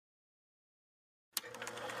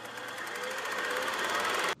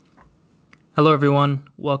Hello, everyone.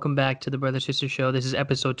 Welcome back to the Brother Sister Show. This is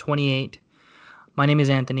episode 28. My name is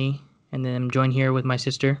Anthony, and then I'm joined here with my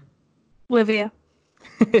sister. Livia.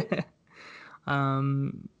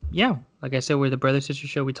 Yeah, like I said, we're the Brother Sister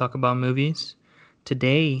Show. We talk about movies.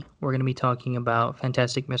 Today, we're going to be talking about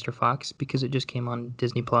Fantastic Mr. Fox because it just came on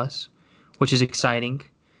Disney Plus, which is exciting.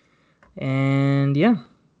 And yeah,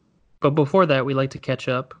 but before that, we like to catch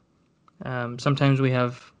up. Sometimes we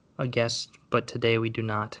have a guest, but today we do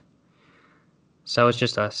not. So it's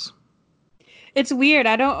just us. It's weird.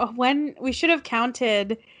 I don't when we should have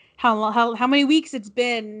counted how many weeks it's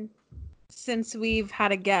been since we've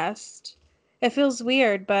had a guest. It feels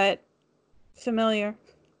weird, but familiar.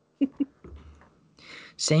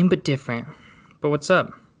 Same but different. But what's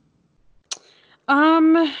up?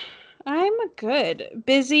 Um, I'm good.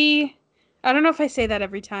 Busy. I don't know if I say that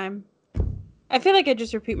every time. I feel like I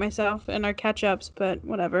just repeat myself in our catch-ups, but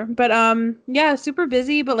whatever. But yeah, super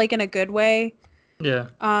busy, but like in a good way. Yeah.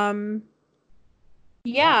 Um,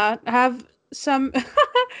 yeah, I have some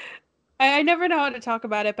I never know how to talk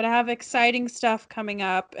about it, but I have exciting stuff coming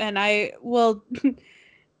up, and I will.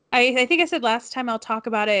 I think I said last time I'll talk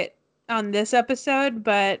about it on this episode,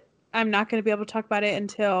 but I'm not going to be able to talk about it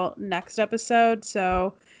until next episode.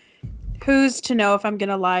 So who's to know if I'm going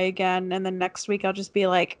to lie again, and then next week I'll just be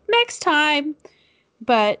like, next time.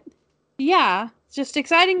 But yeah, just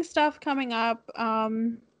exciting stuff coming up.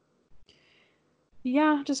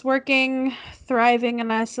 Yeah, just working, thriving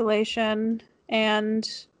in isolation, and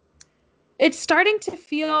it's starting to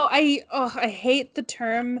feel I hate the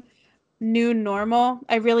term new normal.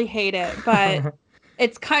 I really hate it, but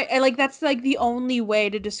it's like that's like the only way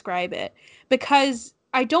to describe it because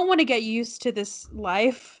I don't want to get used to this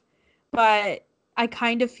life, but I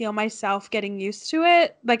kind of feel myself getting used to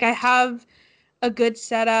it. Like I have a good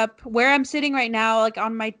setup where I'm sitting right now, like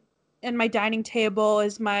on my in my dining table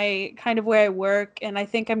is my kind of where I work, and I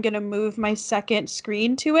think I'm gonna move my second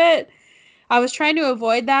screen to it. I was trying to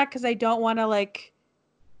avoid that because I don't want to like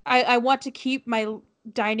I want to keep my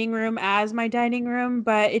dining room as my dining room,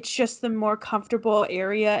 but it's just the more comfortable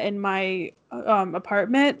area in my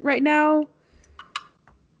apartment right now.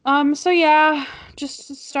 So yeah,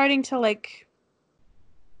 just starting to like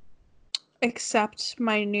accept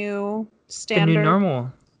my new The new standard,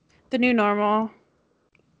 normal. the new normal.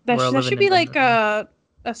 We're all That living should in be the like normal.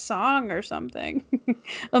 a song or something,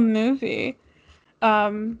 a movie.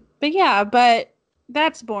 But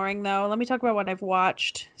that's boring though. Let me talk about what I've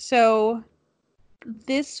watched. So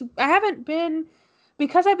this I haven't been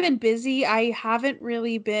because I've been busy, I haven't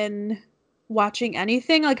really been watching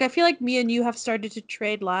anything. Like I feel like me and you have started to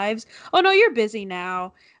trade lives. Oh no, you're busy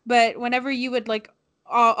now. But whenever you would like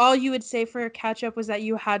all you would say for a catch up was that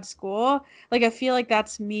you had school. Like I feel like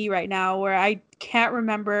that's me right now where I can't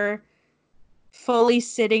remember fully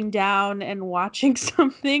sitting down and watching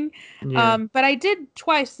something. Yeah. But I did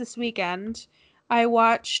twice this weekend. I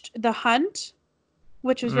watched The Hunt,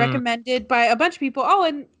 which was Mm, recommended by a bunch of people. Oh,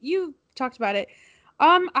 and you talked about it.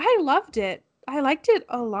 I loved it. I liked it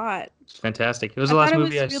a lot. it's fantastic. It was I the thought last it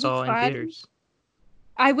movie was I really saw in fun. theaters.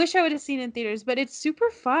 I wish I would have seen it in theaters, but it's super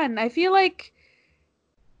fun. I feel like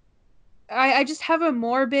I just have a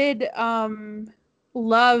morbid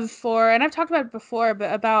love for, and I've talked about it before,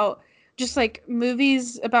 but about just like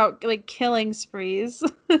movies about like killing sprees.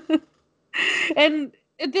 And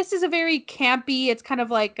this is a very campy, it's kind of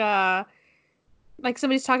like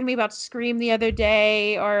somebody's talking to me about Scream the other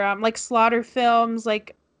day, or like slaughter films.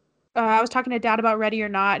 Like I was talking to Dad about Ready or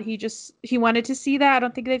Not. He wanted to see that. I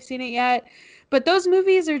don't think they've seen it yet, but those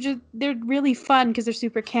movies are just they're really fun because they're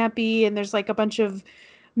super campy and there's like a bunch of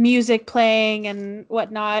music playing and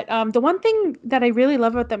whatnot. The one thing that I really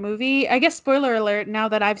love about that movie, I guess spoiler alert, now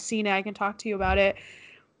that I've seen it, I can talk to you about it.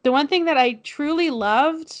 The one thing that I truly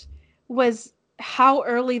loved was how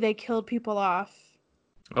early they killed people off.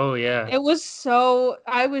 Oh yeah. It was so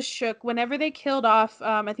I was shook whenever they killed off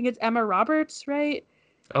I think it's Emma Roberts, right?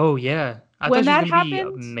 Oh yeah. I thought When she was that gonna be a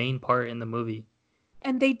happened, main part in the movie.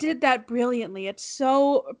 and they did that brilliantly. It's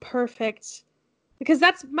so perfect because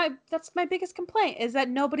that's my biggest complaint is that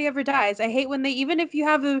nobody ever dies. I hate when they even if you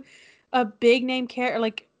have a big name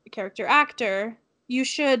character actor, you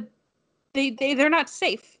should they're not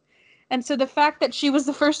safe. And so the fact that she was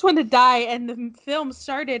the first one to die and the film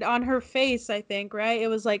started on her face, I think, right? It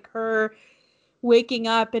was like her waking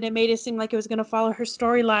up and it made it seem like it was going to follow her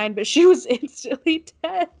storyline, but she was instantly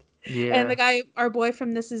dead. And the Yeah. guy, our boy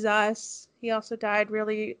from This Is Us, he also died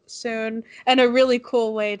really soon and a really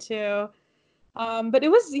cool way too. But it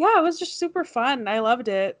was just super fun. I loved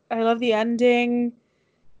it. I love the ending.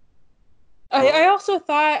 I also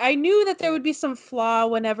thought I knew that there would be some flaw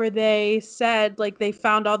whenever they said like they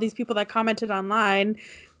found all these people that commented online.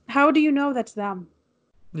 How do you know that's them?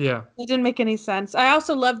 Yeah. It didn't make any sense. I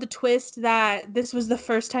also love the twist that this was the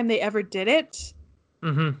first time they ever did it.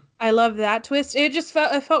 Mm-hmm. I love that twist. It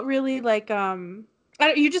felt really like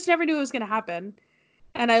you just never knew it was gonna happen.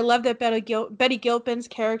 And I love that Betty Gilpin's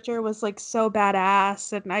character was like so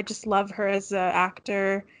badass, and I just love her as an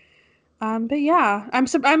actor. But yeah, I'm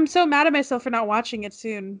so mad at myself for not watching it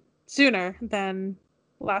sooner than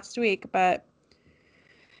last week. But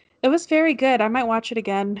it was very good. I might watch it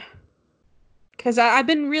again because I've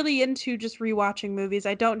been really into just rewatching movies.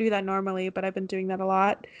 I don't do that normally, but I've been doing that a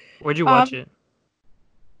lot. Where'd you watch Um, it?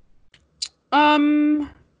 um,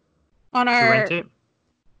 on Did you rent our it?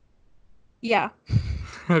 yeah.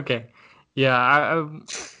 Okay. Yeah,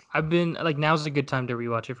 I've been like now's a good time to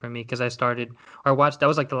rewatch it for me because I started or watched that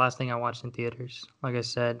was like the last thing I watched in theaters, like I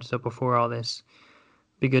said. So before all this,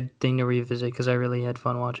 be a good thing to revisit because I really had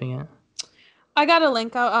fun watching it I got a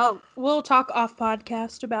link. We'll talk off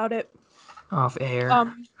podcast about it. off air.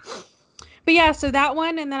 Um, but yeah, so that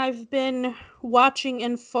one, and then I've been watching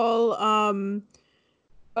in full. Oh,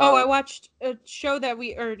 I watched a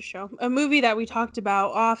a movie that we talked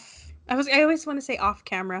about off. I always want to say off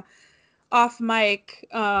camera, off mic.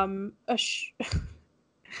 I'm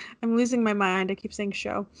losing my mind. I keep saying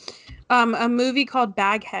show. A movie called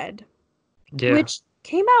Baghead, Yeah. which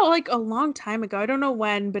came out like a long time ago. I don't know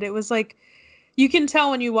when, but it was like you can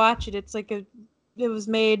tell when you watch it. It was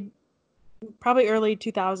made probably early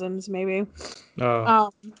 2000s, maybe. Oh.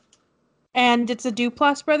 Um, and it's a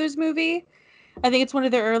Duplass Brothers movie. I think it's one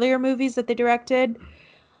of their earlier movies that they directed.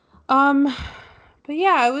 Um, but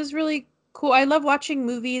yeah, it was really cool. I love watching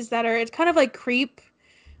movies that are, it's kind of like Creep,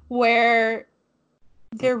 where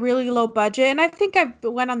they're really low budget. And I think I've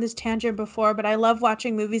went on this tangent before, but I love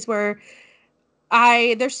watching movies where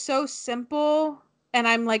they're so simple and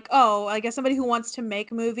I'm like, oh, I guess somebody who wants to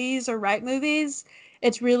make movies or write movies,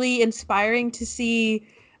 it's really inspiring to see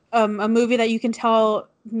a movie that you can tell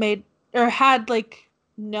made or had like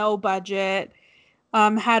no budget,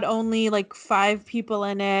 had only like five people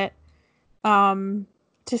in it. Um,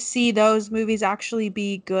 to see those movies actually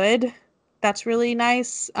be good, that's really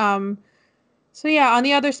nice. So yeah, on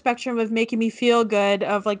the other spectrum of making me feel good,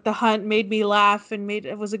 of like The Hunt made me laugh and made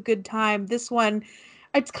it was a good time. This one,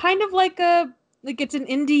 it's kind of like it's an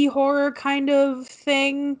indie horror kind of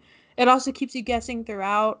thing. It also keeps you guessing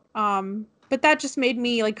throughout. But that just made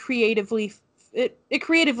me like it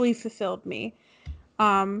creatively fulfilled me.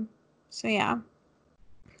 Um, so yeah.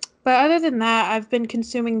 But other than that, I've been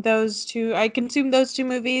consuming those two. I consumed those two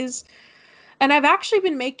movies, and I've actually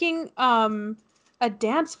been making a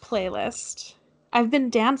dance playlist. I've been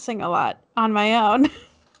dancing a lot on my own,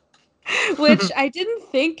 which I didn't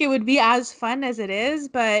think it would be as fun as it is,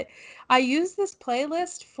 but I use this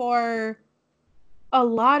playlist for a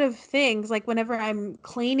lot of things. Like whenever I'm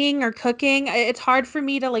cleaning or cooking, it's hard for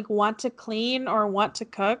me to like want to clean or want to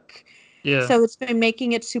cook. Yeah. So it's been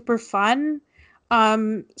making it super fun.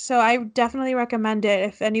 So I definitely recommend it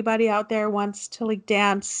if anybody out there wants to like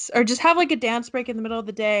dance or just have like a dance break in the middle of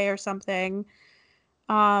the day or something.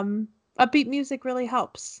 Um, Upbeat music really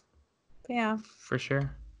helps. But yeah. For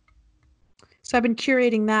sure. So I've been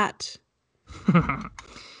curating that.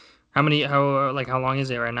 How long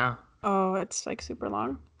is it right now? Oh, it's like super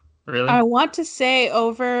long. Really? I want to say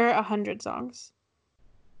over 100 songs.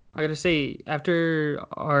 I gotta say, after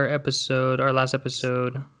our last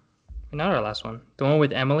episode, not our last one, the one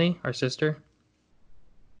with Emily, our sister,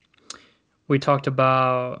 we talked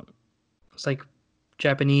about it's like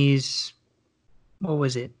Japanese, what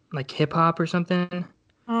was it? Like hip hop or something?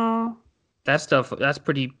 Oh. That stuff, that's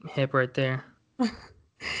pretty hip right there.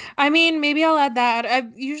 I mean, maybe I'll add that.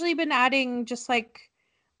 I've usually been adding just like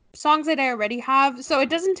songs that I already have. So it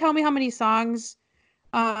doesn't tell me how many songs,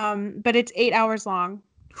 but it's 8 hours long.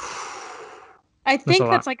 I That's a think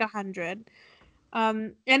that's lot. like 100.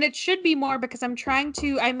 And it should be more because I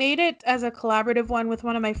made it as a collaborative one with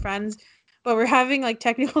one of my friends, but we're having like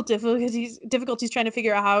technical difficulties trying to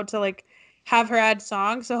figure out how to like have her add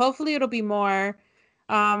songs. So hopefully it'll be more.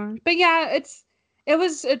 But yeah, it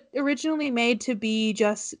was originally made to be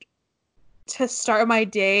just to start my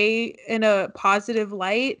day in a positive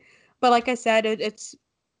light. But like I said, it's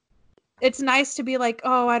nice to be like,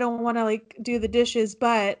 oh, I don't want to like do the dishes,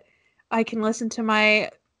 but I can listen to my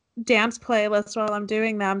dance playlist while I'm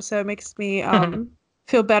doing them, so it makes me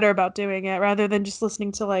feel better about doing it rather than just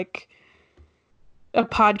listening to like a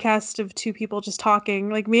podcast of two people just talking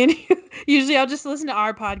like me and you. Usually I'll just listen to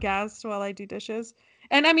our podcast while I do dishes.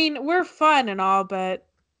 And I mean, we're fun and all, but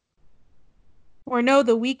we're no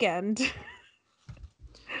the weekend.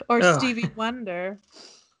 Or Oh, Stevie Wonder.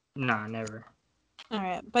 nah, never. All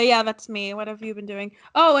right. But yeah, that's me. What have you been doing?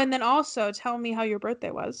 Oh, and then also tell me how your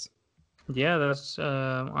birthday was. Yeah, that's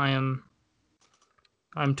I'm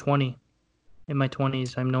 20 in my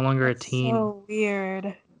 20s. I'm no longer a That's teen. so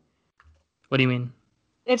weird. What do you mean?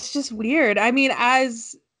 It's just weird. I mean,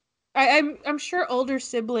 as I'm sure older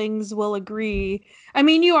siblings will agree. I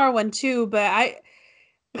mean, you are one too, but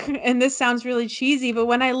and this sounds really cheesy, but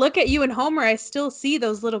when I look at you and Homer, I still see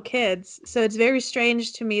those little kids. So it's very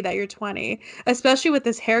strange to me that you're 20, especially with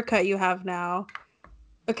this haircut you have now,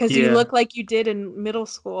 because you Yeah. look like you did in middle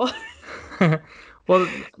school. Well,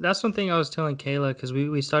 that's one thing I was telling Kayla because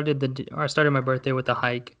we started I started my birthday with a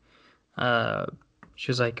hike. Uh,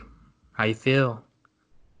 she was like, "How you feel?"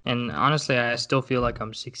 And honestly, I still feel like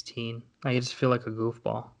I'm 16. I just feel like a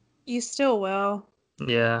goofball. You still will.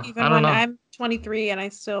 Yeah, I Even don't when know. I'm 23 and I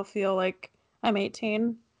still feel like I'm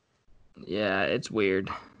 18. Yeah, it's weird.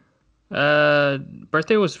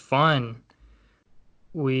 Birthday was fun.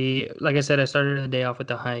 Like I said, I started the day off with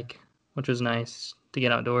the hike, which was nice to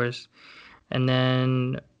get outdoors. And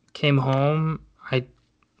then came home, I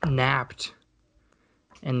napped,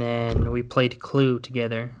 and then we played Clue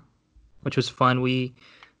together, which was fun.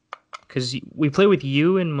 Because we played with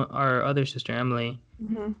you and our other sister Emily,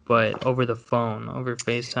 Hmm. but over the phone, over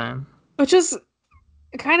FaceTime. Which is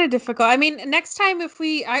kind of difficult. I mean, next time if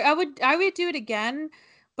I would do it again,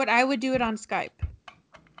 but I would do it on Skype.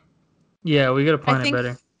 Yeah, we gotta I plan it think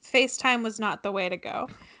better. FaceTime was not the way to go.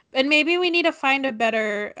 And maybe we need to find a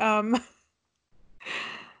better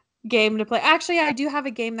game to play. Actually, I do have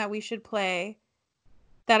a game that we should play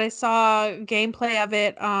that I saw gameplay of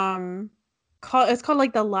it. It's called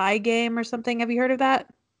like the Lie Game or something. Have you heard of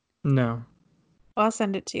that? No, Well, I'll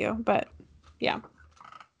send it to you. But yeah,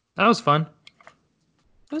 that was fun.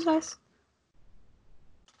 it was nice.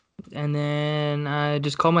 And then I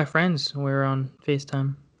just called my friends. We were on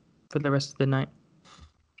FaceTime for the rest of the night.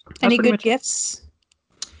 That's Any pretty good much it. gifts?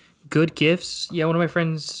 Good gifts. Yeah, one of my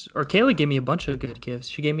friends, or Kayla gave me a bunch of good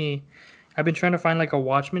gifts. I've been trying to find like a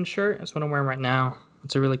Watchman shirt. That's what I'm wearing right now.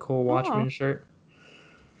 It's a really cool Oh, Watchman shirt.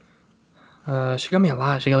 She got me a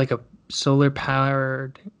lot. She got like a solar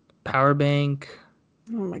powered power bank,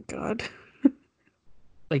 oh my God.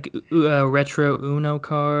 like retro Uno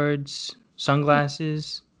cards,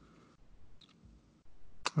 sunglasses,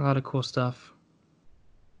 a lot of cool stuff.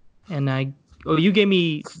 And you gave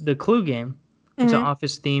me the Clue game. It's an Hmm.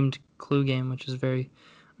 office themed Clue game, which is very,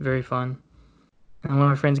 very fun. And one of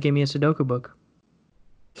my friends gave me a Sudoku book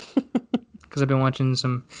because I've been watching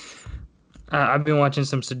some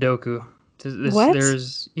Sudoku. What?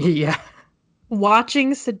 There's yeah,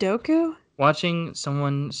 Watching Sudoku? watching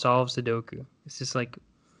someone solve Sudoku. It's just like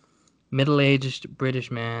middle-aged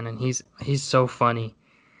British man, and he's so funny.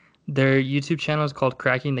 Their YouTube channel is called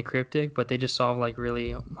Cracking the Cryptic, but they just solve like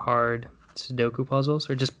really hard Sudoku puzzles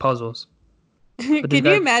or just puzzles. But this Can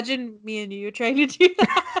you guy, imagine me and you trying to do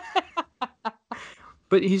that?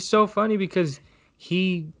 but he's so funny because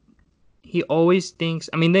he he always thinks.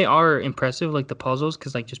 I mean, they are impressive, like the puzzles,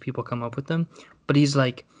 because like just people come up with them. But he's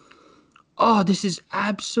like, "Oh, this is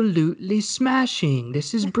absolutely smashing!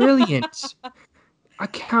 This is brilliant! I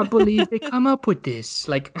can't believe they come up with this!"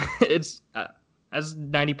 Like, it's that's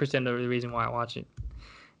 90% of the reason why I watch it.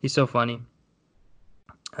 He's so funny.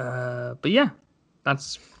 But yeah,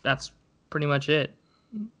 that's pretty much it.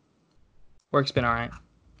 Work's been all right.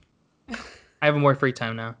 I have more free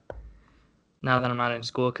time now. Now that I'm not in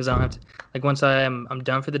school, because I don't have to. Like once I'm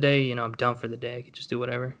done for the day, I'm done for the day. I can just do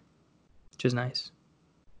whatever, which is nice.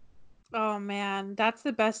 Oh man, that's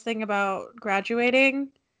the best thing about graduating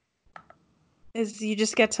is you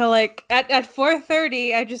just get to like at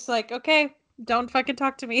 4:30, I just like, okay, don't fucking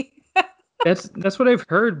talk to me. That's what I've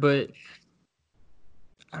heard, but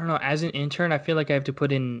I don't know. As an intern, I feel like I have to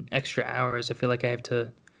put in extra hours. I feel like I have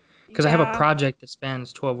to because I have a Yeah. project that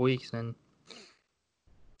spans 12 weeks and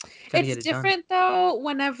got to It's get it done. different though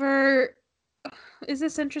whenever is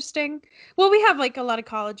this interesting? Well, we have like a lot of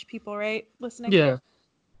college people, right, listening. Yeah,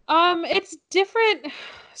 It's different.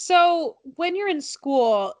 So when you're in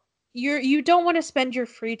school, you don't want to spend your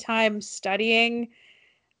free time studying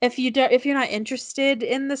if you're not interested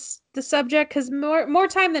in the subject, because more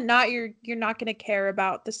time than not you're not going to care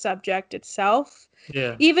about the subject itself.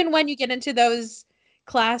 yeah, Even when you get into those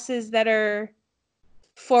classes that are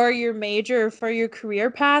for your major or for your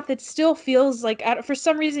career path, it still feels like for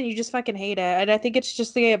some reason you just fucking hate it. And I think it's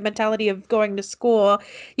just the mentality of going to school.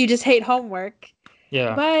 You just hate homework.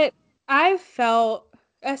 yeah, But I've felt,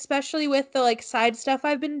 especially with the like side stuff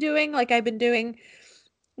I've been doing, like I've been doing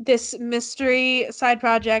this mystery side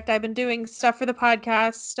project. I've been doing stuff for the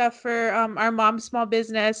podcast, stuff for our mom's small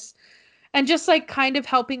business, and just like kind of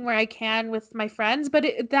helping where I can with my friends. But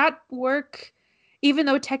that work, even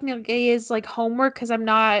though it technically is like homework, because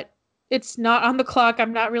it's not on the clock.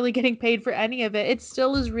 I'm not really getting paid for any of it. It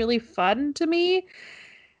still is really fun to me.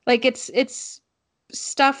 Like it's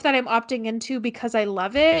stuff that I'm opting into because I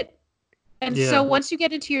love it. And so Yeah. once you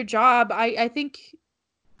get into your job, I think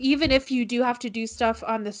even if you do have to do stuff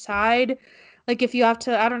on the side, like if you have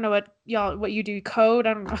to, I don't know what you do, code,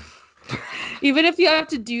 I don't know. Even if you have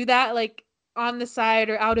to do that like on the side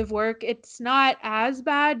or out of work, it's not as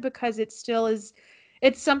bad because it still is,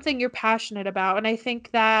 it's something you're passionate about. And I think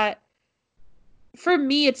that for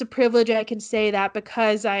me it's a privilege I can say that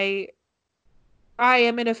because I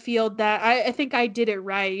am in a field that I think I did it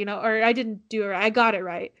right, or I didn't do it right. I got it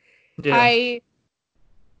right. Yeah. I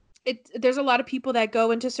there's a lot of people that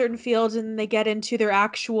go into certain fields and they get into their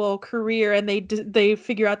actual career and they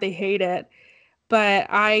figure out they hate it. But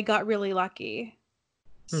I got really lucky.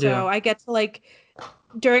 Yeah. So I get to like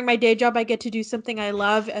during my day job I get to do something I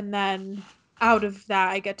love, and then out of that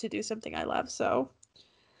I get to do something I love. So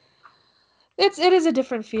it is a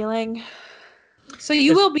different feeling. So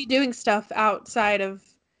you It's will be doing stuff outside of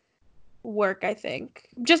work, I think.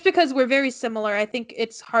 Just because we're very similar, I think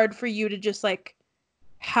it's hard for you to just like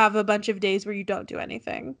have a bunch of days where you don't do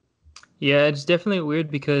anything. yeah, it's definitely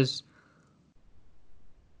weird because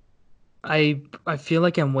I feel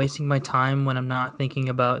like I'm wasting my time when I'm not thinking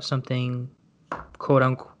about something quote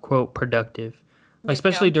unquote productive. Like, Me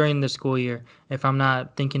especially too. during the school year, if I'm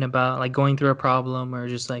not thinking about like going through a problem or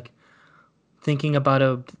just like thinking about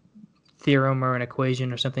a theorem or an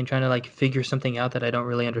equation or something, trying to like figure something out that I don't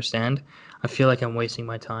really understand, I feel like I'm wasting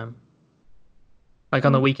my time. Like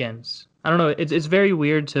on the Mm. weekends. I don't know, it's very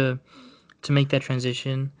weird to make that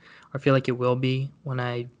transition. I feel like it will be when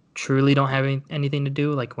I truly don't have anything to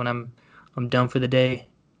do, like when I'm done for the day,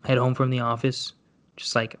 head home from the office,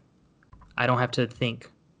 just like I don't have to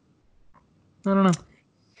think. I don't know.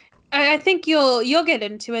 I think you'll get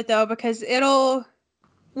into it though because it'll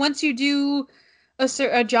once you do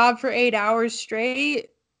a job for 8 hours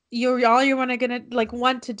straight, you're all you're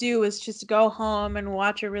want to do is just go home and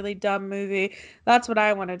watch a really dumb movie. That's what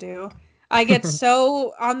I want to do. I get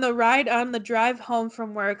so on the drive home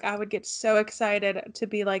from work, I would get so excited to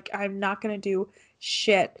be like, I'm not gonna do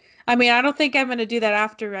shit. I mean, I don't think I'm gonna do that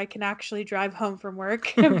after I can actually drive home from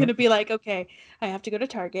work. I'm gonna be like, okay, I have to go to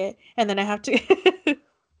Target and then I have to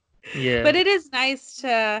Yeah. but it is nice to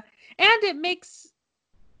and it makes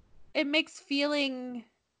feeling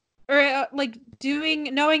or like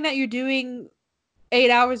doing knowing that you're doing 8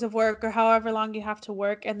 hours of work or however long you have to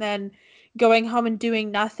work and then going home and doing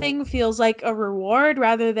nothing feels like a reward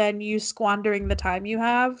rather than you squandering the time you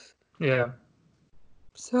have. Yeah.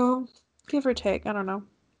 So give or take, I don't know.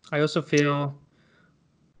 I also feel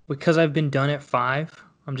because I've been done at 5,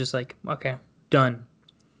 I'm just like, okay, done.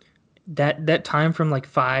 That time from like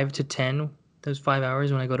 5 to 10, those 5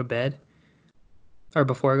 hours when I go to bed or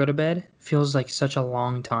before I go to bed feels like such a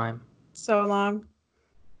long time. So long.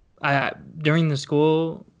 I during the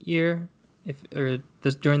school year, if or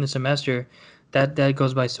this during the semester, that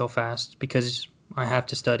goes by so fast because I have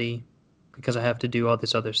to study, because I have to do all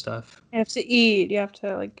this other stuff. You have to eat, you have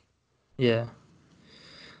to like Yeah,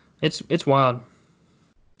 it's wild.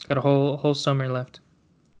 Got a whole summer left,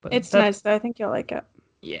 but it's that nice though. I think you'll like it.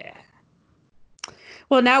 yeah.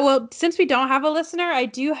 Well, since we don't have a listener, I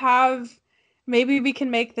do have, maybe we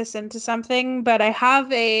can make this into something, but I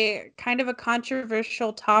have a kind of a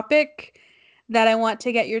controversial topic that I want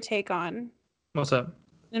to get your take on. What's up?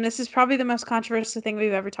 And this is probably the most controversial thing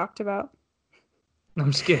we've ever talked about.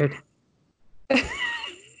 I'm scared.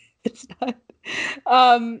 It's not.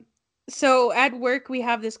 Um, so at work, we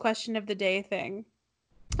have this question of the day thing.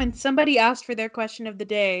 And somebody asked for their question of the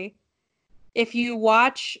day if you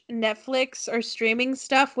watch Netflix or streaming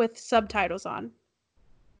stuff with subtitles on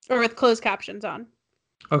or with closed captions on.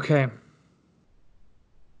 Okay.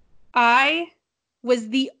 I was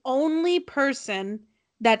the only person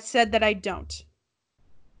that said that I don't.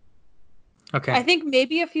 Okay. I think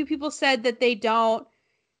maybe a few people said that they don't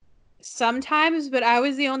sometimes, but I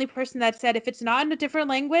was the only person that said if it's not in a different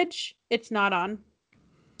language, it's not on.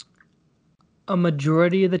 A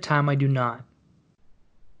majority of the time I do not,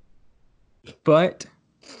 but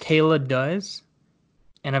Kayla does,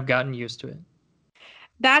 and I've gotten used to it. So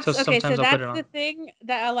That's okay. So sometimes I'll put that's it the on. thing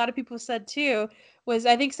that a lot of people said too was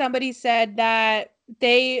I think somebody said that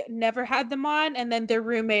they never had them on and then their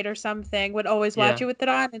roommate or something would always watch Yeah. it with it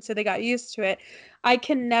on and so they got used to it. I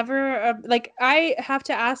can never like I have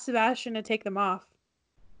to ask Sebastian to take them off.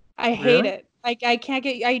 I hate Really? it. I can't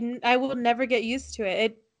get I will never get used to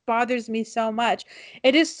it. It bothers me so much.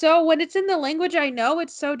 It is so when it's in the language I know,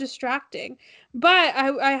 it's so distracting. But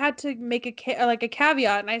I had to make like a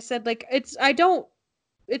caveat, and I said like I don't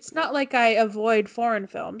it's not like I avoid foreign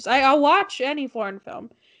films. I'll watch any foreign film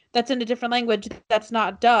that's in a different language that's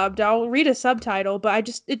not dubbed. I'll read a subtitle, but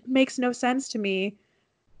it makes no sense to me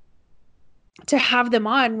to have them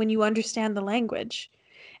on when you understand the language.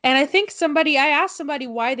 And I think I asked somebody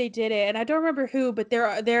why they did it, and I don't remember who, but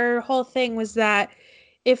their whole thing was that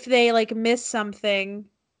if they like miss something,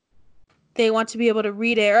 they want to be able to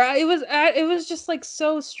read it. Or it was just like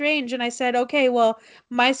so strange. And I said, okay, well,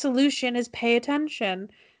 my solution is pay attention.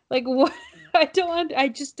 Like what? I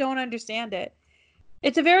just don't understand it.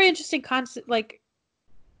 It's a very interesting concept, like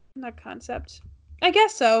not concept. I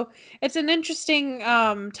guess so. It's an interesting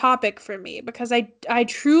topic for me because I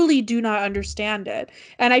truly do not understand it,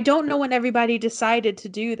 and I don't know when everybody decided to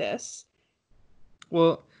do this.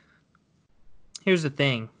 Well, here's the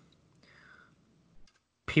thing.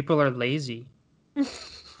 People are lazy.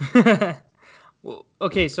 Well,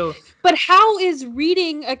 okay, so But how is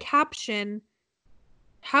reading a caption?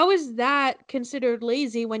 How is that considered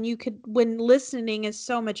lazy when listening is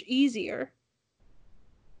so much easier?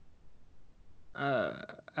 uh,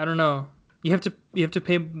 I don't know. You have to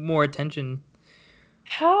pay more attention.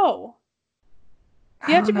 How?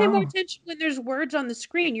 You I have don't to pay more know. attention when there's words on the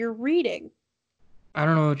screen. You're reading. I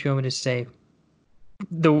don't know what you want me to say.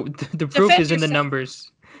 The proof Defend is in the yourself.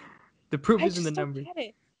 numbers. The proof I is in the just don't numbers. get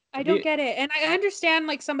it. I don't The, get it. And I understand,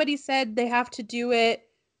 like, somebody said they have to do it,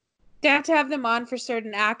 they have to have them on for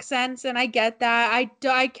certain accents, and I get that.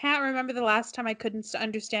 I can't remember the last time I couldn't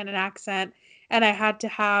understand an accent and I had to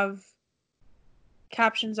have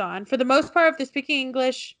captions on. For the most part, if they're speaking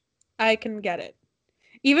English, I can get it.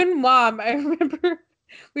 Even mom, I remember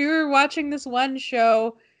we were watching this one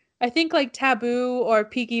show, I think like Taboo or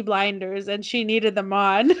Peaky Blinders, and she needed them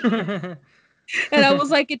on. And I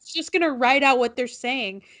was like, it's just gonna write out what they're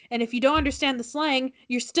saying. And if you don't understand the slang,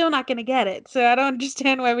 you're still not gonna get it. So I don't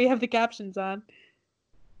understand why we have the captions on.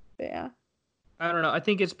 But yeah. I don't know. I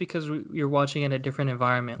think it's because you're watching in a different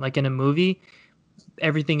environment. Like in a movie,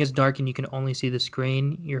 everything is dark and you can only see the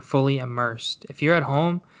screen. You're fully immersed. If you're at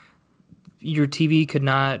home, your TV could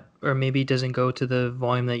not, or maybe it doesn't go to the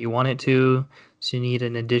volume that you want it to. So you need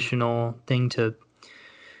an additional thing to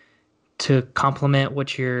complement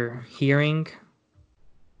what you're hearing.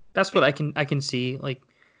 That's what I can see. Like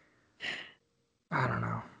I don't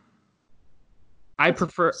know. That's I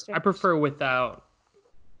interesting. prefer without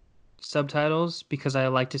subtitles because I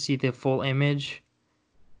like to see the full image.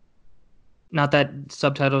 Not that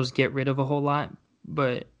subtitles get rid of a whole lot,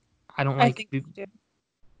 but I don't I like think they do.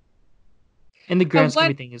 in the grand scheme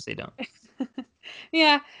What of things they don't.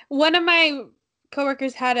 yeah, one of my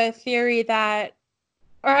coworkers had a theory that,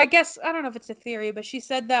 or I guess I don't know if it's a theory, but she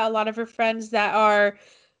said that a lot of her friends that are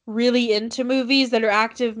really into movies, that are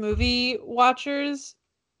active movie watchers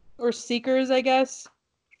or seekers, I guess,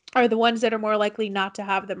 are the ones that are more likely not to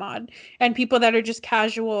have them on. And people that are just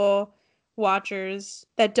casual watchers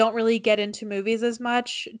that don't really get into movies as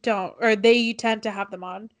much don't, or they tend to have them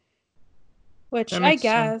on, which That I makes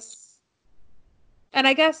sense. guess. And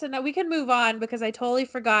I guess and we can move on because I totally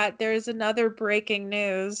forgot there's another breaking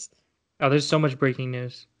news. Oh, there's so much breaking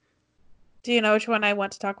news. Do you know which one I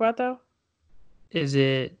want to talk about though? Is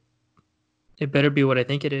it? It better be what I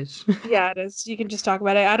think it is. Yeah, it is. You can just talk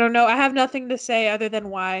about it. I don't know. I have nothing to say other than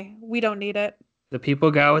why. We don't need it. The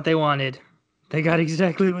people got what they wanted. They got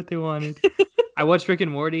exactly what they wanted. I watched Rick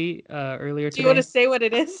and Morty earlier Do you want to today. say what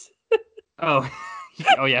it is? Oh,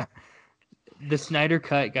 oh yeah, the Snyder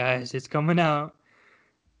Cut, guys. It's coming out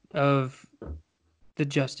of the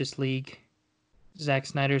Justice League. Zack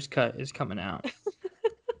Snyder's cut is coming out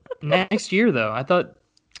next year, though. I thought.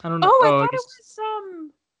 I don't know. Oh, I Oh, I thought it guess. was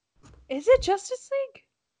is it Justice League?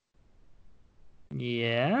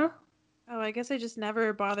 Yeah. Oh, I guess I just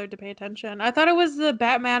never bothered to pay attention. I thought it was the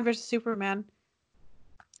Batman versus Superman.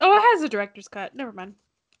 Oh, it has a director's cut. Never mind.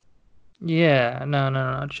 Yeah. No.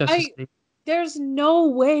 No. No. Justice I League. There's no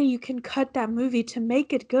way you can cut that movie to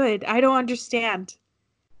make it good. I don't understand.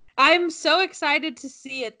 I'm so excited to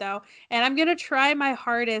see it though, and I'm gonna try my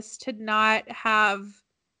hardest to not have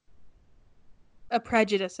a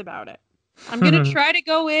prejudice about it. I'm gonna try to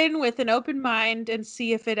go in with an open mind and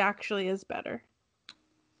see if it actually is better.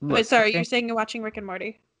 Wait, Look. sorry, Okay. you're saying you're watching Rick and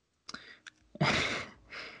Morty?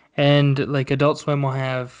 And like Adult Swim will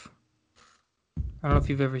have. I don't know if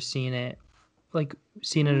you've ever seen it. Like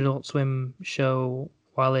seen an Adult Swim show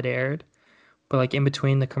while it aired, but like in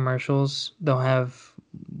between the commercials, they'll have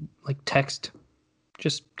like text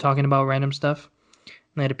just talking about random stuff. And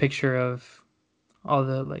they had a picture of all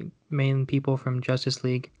the like main people from Justice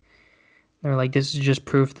League. They're like, this is just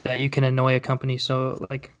proof that you can annoy a company, so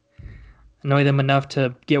like annoy them enough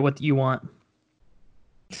to get what you want.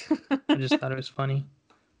 I just thought it was funny.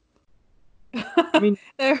 I mean,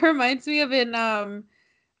 It reminds me of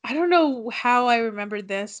I don't know how I remembered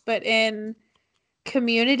this, but in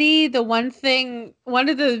Community, one of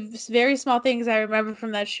the very small things I remember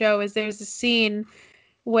from that show is there's a scene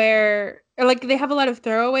where or like they have a lot of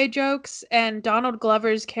throwaway jokes, and Donald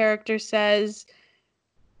Glover's character says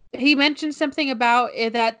he mentions something about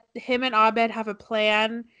that him and Abed have a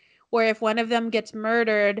plan where if one of them gets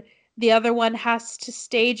murdered, the other one has to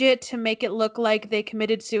stage it to make it look like they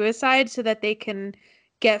committed suicide so that they can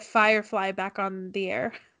get Firefly back on the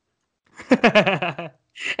air.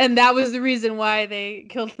 And that was the reason why they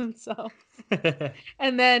killed themselves.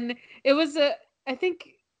 And then it was I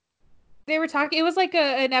think they were talking, it was like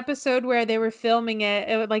an episode where they were filming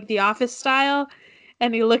it was like The Office style,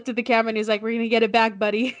 and he looked at the camera and he was like, "We're gonna get it back,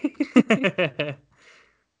 buddy."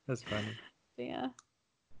 That's funny. Yeah.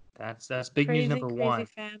 That's big news Crazy, number crazy one.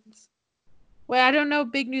 fans. Well, I don't know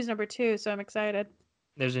big news number 2, so I'm excited.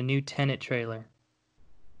 There's a new Tenet trailer.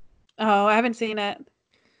 Oh, I haven't seen it.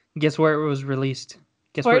 Guess where it was released?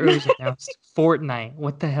 Guess where it was Fortnite. announced? Fortnite.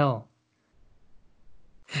 What the hell?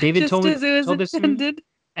 David Just as it was told this to me, intended.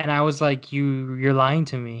 and I was like, "You're lying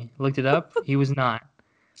to me." Looked it up. He was not.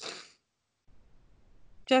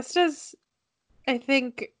 Just as I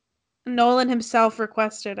think Nolan himself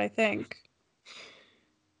requested, I think.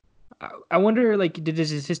 I wonder, like, did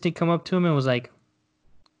his assistant come up to him and was like,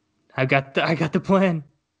 I got the plan."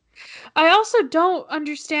 I also don't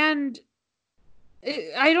understand.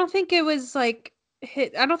 I don't think it was like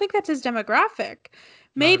I don't think that's his demographic. Not at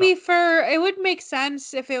all. Maybe for it would make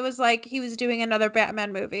sense if it was like he was doing another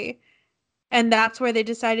Batman movie and that's where they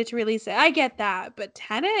decided to release it. I get that, but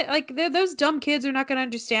Tenet, like those dumb kids are not going to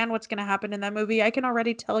understand what's going to happen in that movie. I can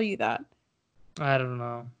already tell you that. I don't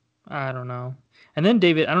know. I don't know. And then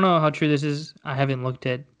David, I don't know how true this is. I haven't looked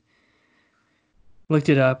it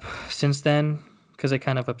up since then because it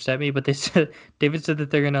kind of upset me. But they said David said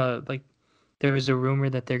that they're gonna like. There was a rumor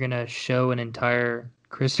that they're gonna show an entire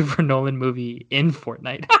Christopher Nolan movie in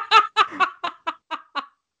Fortnite.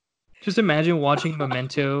 Just imagine watching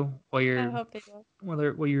Memento while I you're hope they do.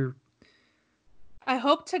 while you're. I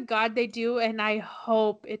hope to God they do, and I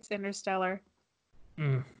hope it's Interstellar.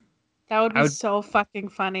 Mm, That would I be would so fucking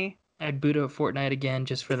funny. I'd boot up Fortnite again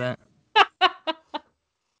just for that.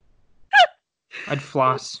 I'd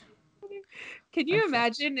floss. Can you I'd floss.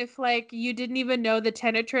 imagine if like you didn't even know the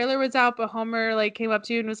Tenet trailer was out, but Homer like came up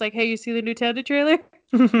to you and was like, "Hey, you see the new Tenet trailer?"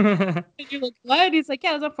 And you're like, "What?" And he's like,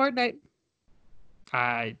 "Yeah, it's on Fortnite."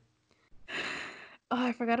 I Oh,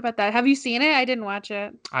 I forgot about that. Have you seen it? I didn't watch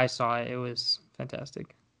it. I saw it. It was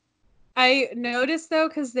fantastic. I noticed though,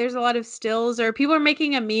 because there's a lot of stills, or people are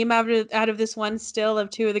making a meme out of this one still of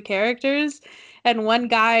two of the characters, and one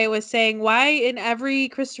guy was saying, "Why in every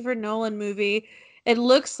Christopher Nolan movie, it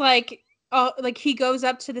looks like he goes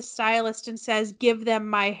up to the stylist and says, 'Give them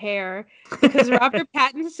my hair,' because Robert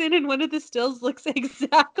Pattinson in one of the stills looks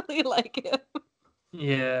exactly like him."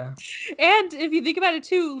 Yeah. And if you think about it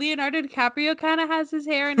too, Leonardo DiCaprio kind of has his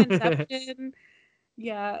hair in It's Inception.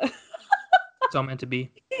 Yeah. all meant to be.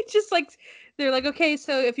 It's just like they're like, okay,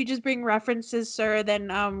 so if you just bring references, sir,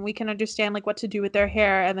 then we can understand like what to do with their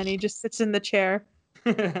hair. And then he just sits in the chair.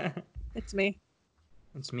 It's me.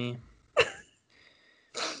 It's me. All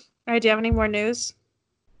right, do you have any more news?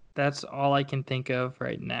 That's all I can think of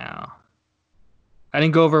right now. I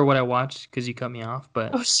didn't go over what I watched because you cut me off,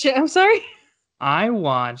 but Oh shit, I'm sorry. I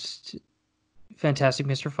watched Fantastic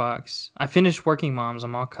Mr. Fox. I finished Working Moms.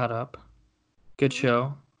 I'm all caught up. Good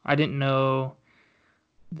show. I didn't know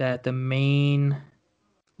that the main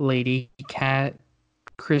lady, Cat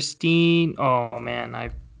Christine. Oh man, I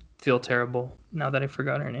feel terrible now that I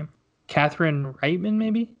forgot her name. Catherine Reitman,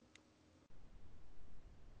 maybe?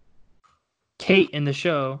 Kate in the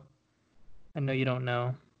show. I know you don't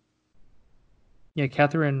know. Yeah,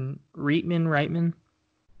 Catherine Reitman.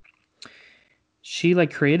 She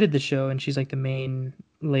like created the show and she's like the main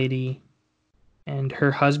lady, and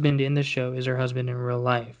her husband in the show is her husband in real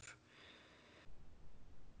life.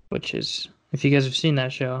 Which is, if you guys have seen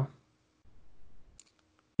that show,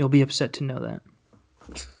 you'll be upset to know that.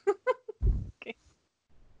 Okay.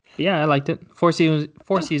 But yeah, I liked it. Fourth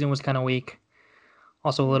season was kind of weak.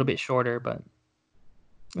 Also a little bit shorter, but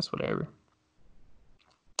that's whatever.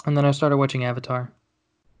 And then I started watching Avatar.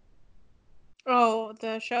 Oh,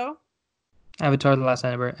 the show? Avatar: The Last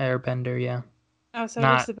Airbender, yeah. Oh, so did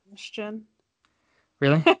Not Sebastian.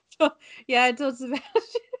 really? Yeah, I told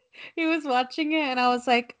Sebastian he was watching it, and I was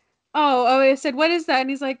like, I said, what is that? And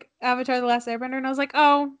he's like, Avatar: The Last Airbender. And I was like,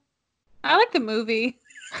 oh, I like the movie.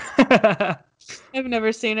 I've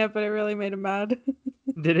never seen it, but it really made him mad.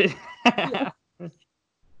 Did it? Yeah.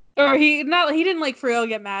 Or he didn't like for real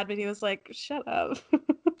get mad, but he was like, shut up.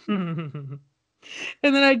 And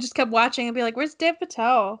then I just kept watching and be like, where's Dave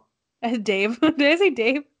Patel? Dave. Did I say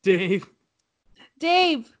Dave? Dave.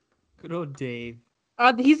 Dave. Good old Dave.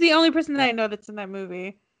 He's the only person that I know that's in that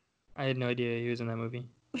movie. I had no idea he was in that movie.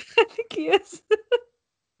 I think he is.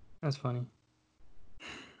 That's funny.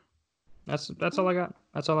 That's all I got.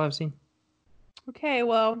 That's all I've seen. Okay,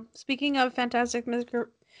 well, speaking of Fantastic Mr.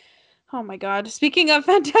 Oh my God. Speaking of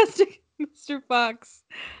Fantastic Mr. Fox,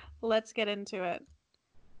 let's get into it.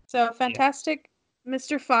 So, Yeah. Fantastic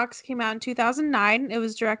Mr. Fox came out in 2009. It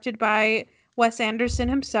was directed by Wes Anderson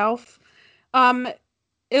himself. Um,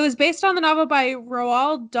 it was based on the novel by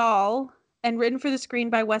Roald Dahl and written for the screen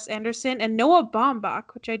by Wes Anderson and Noah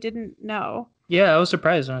Baumbach, which I didn't know. Yeah, I was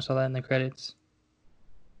surprised when I saw that in the credits.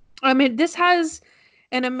 I mean, this has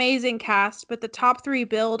an amazing cast, but the top three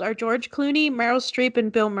billed are George Clooney, Meryl Streep,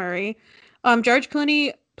 and Bill Murray. George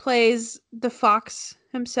Clooney plays the fox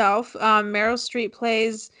himself. Meryl Streep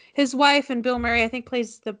plays his wife, and Bill Murray, I think,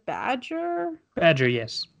 plays the badger. Badger,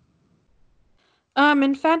 yes.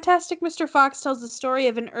 And Fantastic Mr. Fox tells the story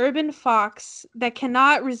of an urban fox that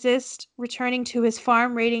cannot resist returning to his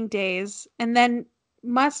farm raiding days, and then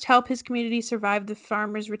must help his community survive the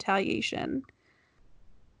farmer's retaliation.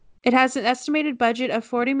 It has an estimated budget of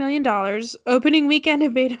 $40 million. Opening weekend,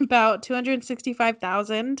 it made about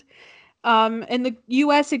 265,000. In the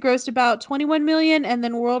US, it grossed about 21 million, and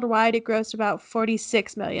then worldwide, it grossed about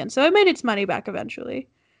 46 million. So it made its money back eventually.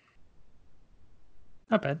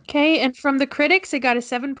 Not bad. Okay, and from the critics, it got a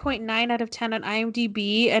 7.9 out of 10 on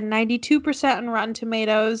IMDb, and 92% on Rotten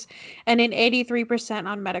Tomatoes, and an 83%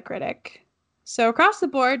 on Metacritic. So across the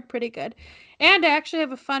board, pretty good. And I actually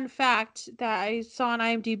have a fun fact that I saw on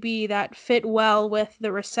IMDb that fit well with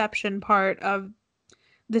the reception part of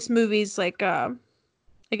this movie's, like, I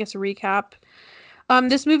guess, recap.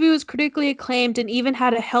 This movie was critically acclaimed and even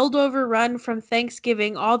had a held over run from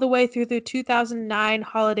Thanksgiving all the way through the 2009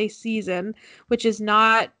 holiday season, which is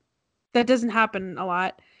not, that doesn't happen a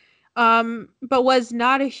lot. But was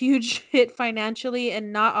not a huge hit financially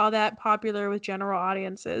and not all that popular with general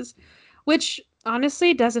audiences, which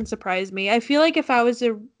honestly doesn't surprise me. I feel like if I was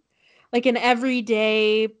an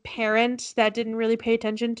everyday parent that didn't really pay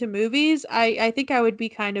attention to movies, I think I would be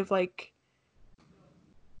kind of like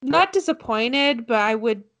not disappointed, but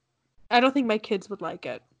I don't think my kids would like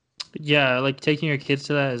it. Yeah, like taking your kids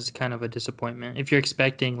to that is kind of a disappointment. If you're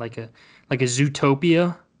expecting like a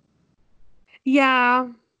Zootopia. Yeah,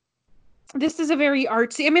 this is a very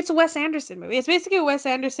artsy. I mean, it's a Wes Anderson movie. It's basically a Wes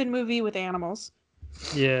Anderson movie with animals.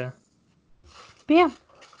 Yeah. But yeah.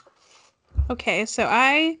 Okay, so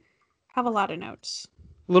I have a lot of notes.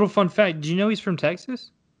 Little fun fact, do you know he's from Texas?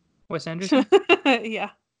 Wes Anderson? Yeah.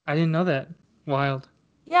 I didn't know that. Wild.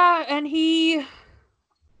 Yeah, and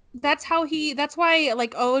that's why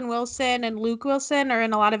like Owen Wilson and Luke Wilson are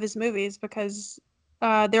in a lot of his movies because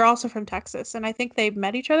they're also from Texas, and I think they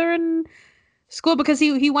met each other in school because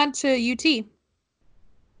he went to UT.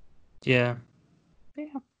 Yeah.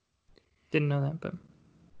 Yeah. Didn't know that, but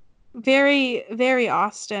Very, very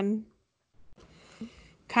Austin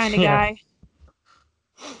kind of yeah.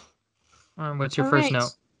 guy. What's your All first right.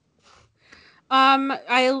 note?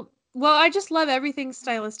 I just love everything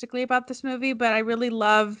stylistically about this movie, but I really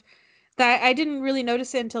love that I didn't really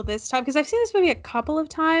notice it until this time because I've seen this movie a couple of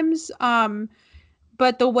times.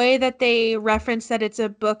 But the way that they reference that it's a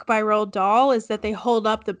book by Roald Dahl is that they hold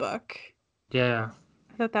up the book. Yeah.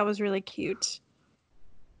 I thought that was really cute.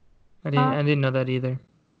 I didn't know that either.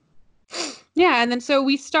 Yeah, and then so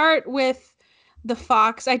we start with the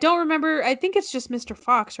fox. I don't remember. I think it's just Mr.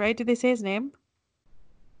 Fox, right? Did they say his name?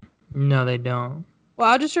 No, they don't. Well,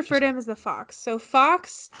 I'll just refer to him as the fox. So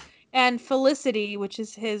Fox and Felicity, which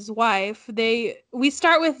is his wife, we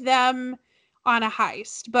start with them on a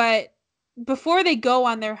heist, but before they go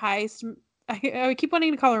on their heist, I keep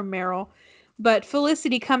wanting to call her Meryl, but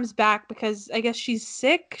Felicity comes back because I guess she's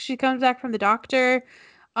sick. She comes back from the doctor.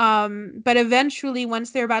 But eventually,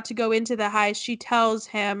 once they're about to go into the heist, she tells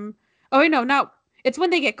him, "Oh, wait, no, not. It's when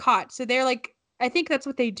they get caught. So they're like, I think that's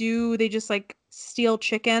what they do. They just like steal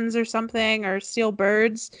chickens or something, or steal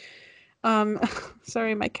birds." Um,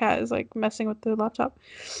 sorry, my cat is like messing with the laptop.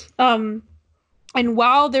 Um, and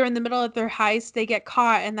while they're in the middle of their heist, they get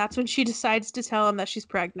caught, and that's when she decides to tell him that she's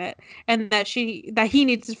pregnant and that he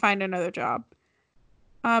needs to find another job.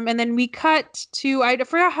 And then we cut to I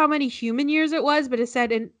forgot how many human years it was, but it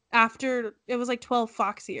said after it was like 12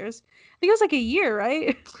 fox years. I think it was like a year,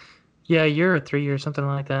 right? Yeah, a year or 3 years, something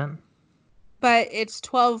like that. but it's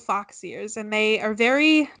 12 Fox years, and they are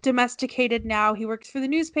very domesticated now. He works for the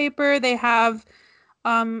newspaper. They have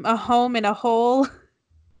a home in a hole.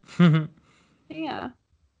 Yeah.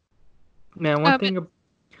 Man, Um,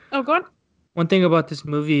 oh, go on. one thing about this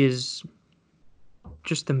movie is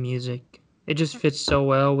just the music. It just fits so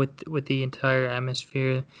well with the entire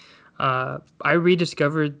atmosphere. I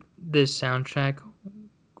rediscovered this soundtrack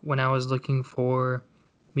when I was looking for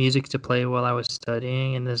music to play while I was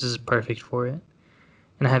studying, and this is perfect for it.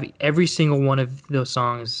 And I have every single one of those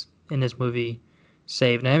songs in this movie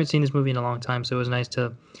saved. And I haven't seen this movie in a long time, so it was nice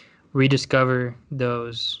to rediscover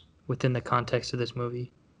those within the context of this movie.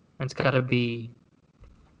 And it's got to be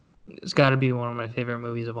one of my favorite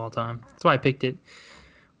movies of all time. That's why I picked it.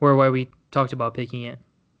 Or why we talked about picking it.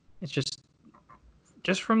 It's just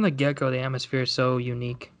from the get go, the atmosphere is so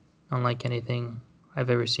unique, unlike anything I've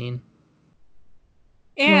ever seen.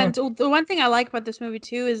 Yeah. And the one thing I like about this movie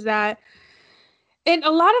too is that in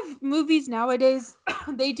a lot of movies nowadays,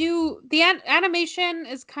 they do the animation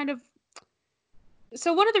is kind of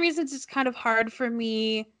so one of the reasons it's kind of hard for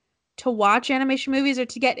me to watch animation movies or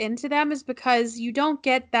to get into them is because you don't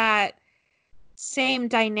get that same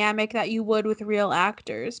dynamic that you would with real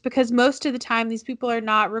actors because most of the time these people are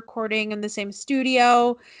not recording in the same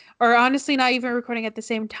studio or honestly not even recording at the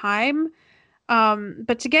same time.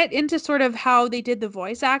 But to get into sort of how they did the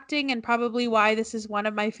voice acting and probably why this is one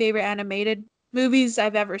of my favorite animated movies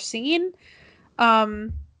I've ever seen,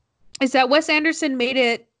 um, is that Wes Anderson made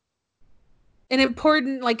it an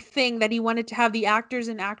important like thing that he wanted to have the actors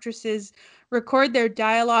and actresses record their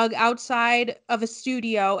dialogue outside of a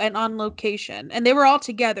studio and on location. And they were all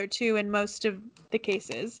together too in most of the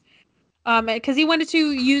cases. Because he wanted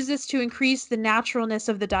to use this to increase the naturalness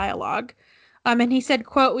of the dialogue. And he said,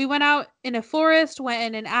 quote, "We went out in a forest, went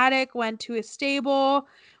in an attic, went to a stable,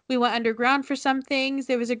 we went underground for some things.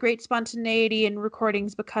 There was a great spontaneity in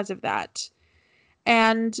recordings because of that."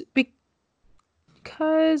 And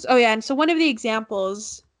because, oh yeah, and so one of the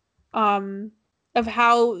examples um, of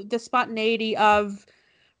how the spontaneity of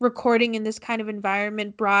recording in this kind of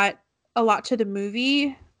environment brought a lot to the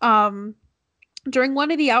movie. During one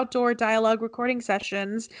of the outdoor dialogue recording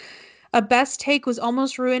sessions, a best take was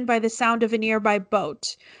almost ruined by the sound of a nearby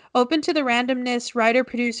boat. Open to the randomness, writer,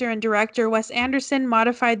 producer, and director Wes Anderson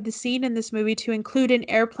modified the scene in this movie to include an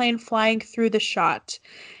airplane flying through the shot.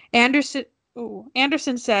 Anderson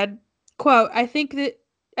Anderson said, quote, I think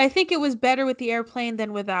it was better with the airplane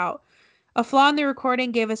than without. A flaw in the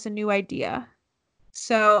recording gave us a new idea."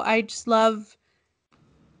 So I just love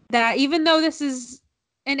that even though this is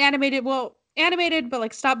an animated but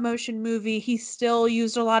like stop motion movie, he still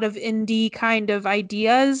used a lot of indie kind of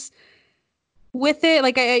ideas with it.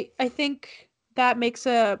 Like I think that makes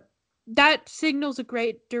a that signals a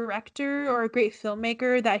great director or a great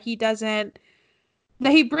filmmaker that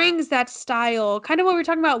he brings that style, kind of what we were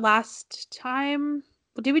talking about last time.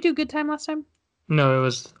 Did we do Good Time last time? No, it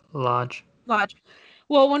was Lodge. Lodge.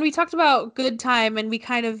 Well, when we talked about Good Time and we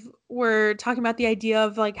kind of were talking about the idea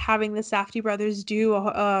of like having the Safdie brothers do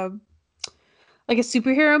like a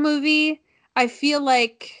superhero movie, I feel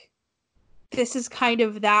like this is kind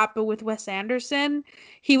of that, but with Wes Anderson.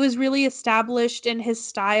 He was really established in his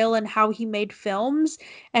style and how he made films,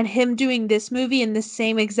 and him doing this movie in the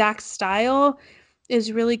same exact style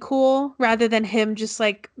is really cool rather than him just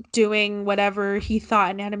like doing whatever he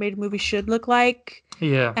thought an animated movie should look like.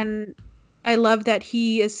 Yeah. And I love that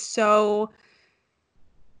he's so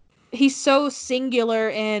singular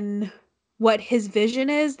in what his vision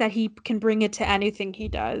is that he can bring it to anything he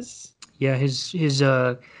does. Yeah, his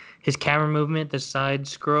camera movement, the side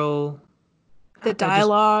scroll, The I just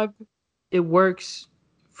dialogue. it works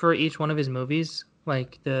for each one of his movies,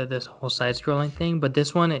 like the this whole side scrolling thing, but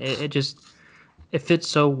this one it just it fits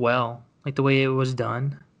so well, like the way it was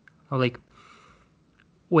done. Like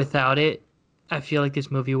without it, I feel like this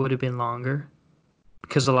movie would have been longer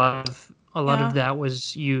because a lot of Yeah. that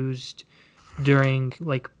was used during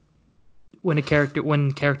like when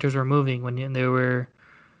characters were moving when they were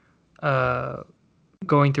uh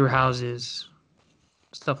going through houses,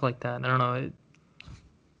 stuff like that. I don't know.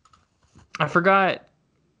 I forgot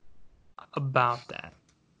about that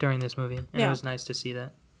during this movie, and it Yeah. was nice to see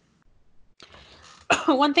that.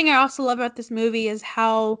 One thing I also love about this movie is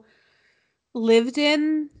how lived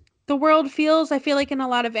in the world feels. I feel like in a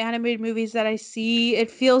lot of animated movies that I see, it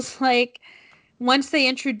feels like once they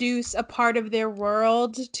introduce a part of their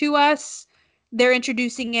world to us, they're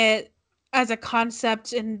introducing it as a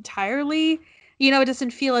concept entirely. You know, it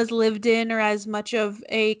doesn't feel as lived in or as much of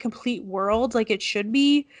a complete world like it should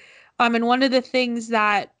be. And one of the things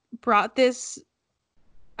that brought this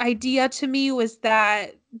idea to me was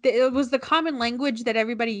that it was the common language that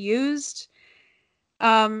everybody used.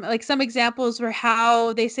 Like some examples were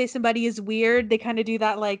how they say somebody is weird. They kind of do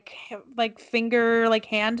that like finger like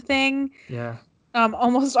hand thing. Yeah.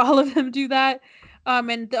 Almost all of them do that.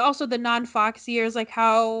 And also the non-Fox years, like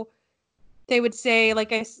how they would say,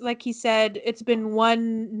 like he said, it's been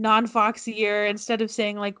one non-Fox year instead of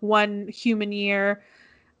saying like one human year.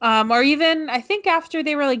 Or even I think after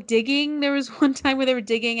they were like digging, there was one time where they were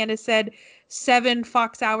digging and it said 7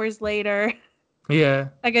 Fox hours later. Yeah.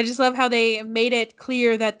 Like I just love how they made it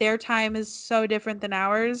clear that their time is so different than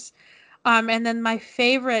ours. And then my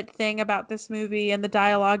favorite thing about this movie and the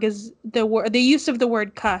dialogue is the use of the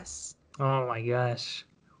word cuss. Oh my gosh.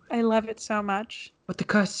 I love it so much. What the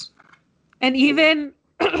cuss? And even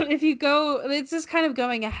if you go, it's just kind of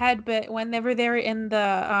going ahead, but whenever they're in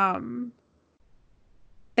the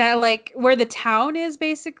that like where the town is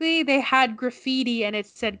basically, they had graffiti and it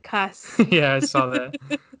said cuss. Yeah, I saw that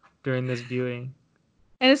during this viewing.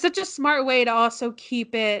 And it's such a smart way to also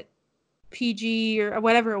keep it PG or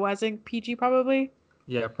whatever it was, in PG probably.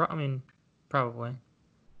 Yeah, I mean, probably.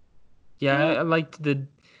 Yeah, Yeah. I liked the.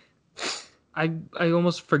 I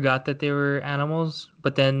almost forgot that they were animals,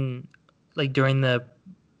 but then, like during the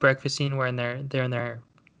breakfast scene where they're in their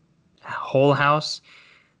whole house,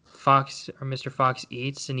 Fox or Mr. Fox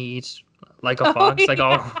eats and he eats like a Oh fox, like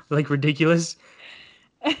all yeah. like ridiculous,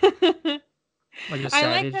 like a I like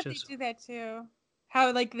savage. that they Just do that too.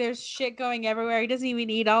 How like there's shit going everywhere. He doesn't even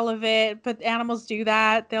eat all of it, but animals do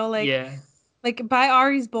that. They'll yeah. like by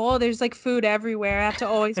Ari's bowl, there's like food everywhere. I have to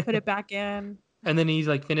always put it back in. And then he's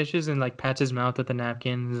like finishes and like pats his mouth with the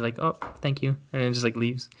napkin. And he's like, "Oh, thank you," and then just like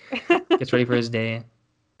leaves. Gets ready for his day.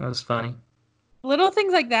 That was funny. Little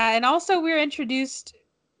things like that. And also we're introduced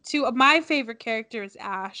to my favorite character is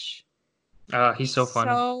Ash. He's He's so funny.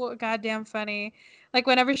 so goddamn funny. Like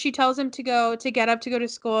whenever she tells him to go to get up to go to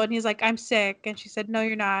school and he's like, I'm sick. And she said, no,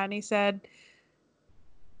 you're not. And he said,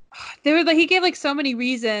 they were like, he gave like so many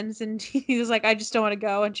reasons and he was like, I just don't want to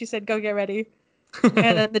go. And she said, go get ready. And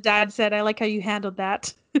then the dad said, I like how you handled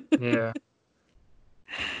that. Yeah.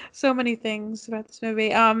 So many things about this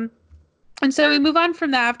movie. And so we move on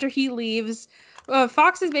from that after he leaves.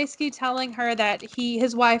 Fox is basically telling her that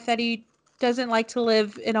his wife, that he doesn't like to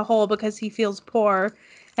live in a hole because he feels poor.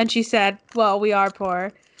 And she said, well, we are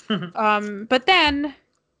poor. But then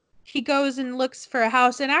he goes and looks for a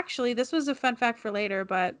house. And actually, this was a fun fact for later,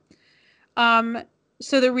 but um,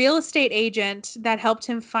 so the real estate agent that helped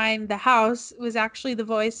him find the house was actually the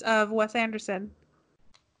voice of Wes Anderson.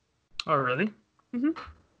 Oh, really? Hmm.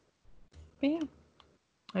 Yeah.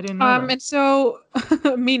 I didn't know that. And so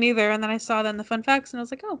me neither. And then I saw then the fun facts and I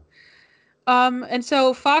was like, oh. And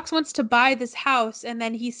so Fox wants to buy this house, and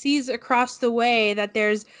then he sees across the way that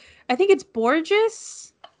there's, I think it's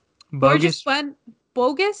Borges Bogus. Bun,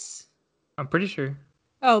 Bogus. I'm pretty sure.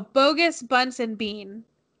 Oh, Bogus Bunsen Bean,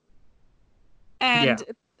 Yeah. and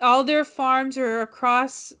all their farms are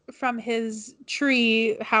across from his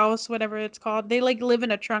tree house, whatever it's called. They like live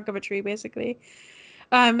in a trunk of a tree, basically.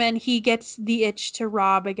 And he gets the itch to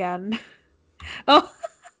rob again. Oh,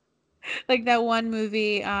 like that one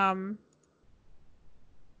movie,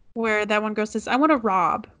 where that one girl says, "I want to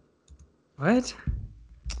rob." What?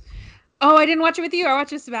 Oh, I didn't watch it with you. I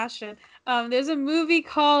watched it with Sebastian. There's a movie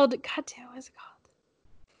called, God damn, what is it called?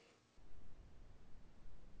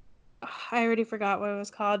 Oh, I already forgot what it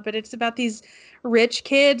was called, but it's about these rich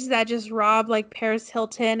kids that just rob like Paris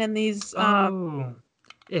Hilton and these Oh,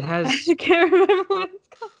 it I has. can't remember what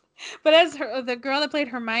it's called. But as the girl that played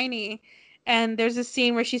Hermione, and there's a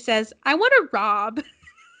scene where she says, "I want to rob,"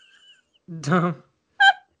 Dumb.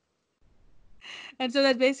 and so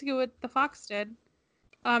that's basically what the fox did.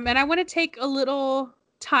 And I want to take a little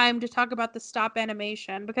time to talk about the stop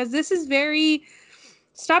animation because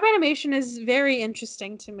stop animation is very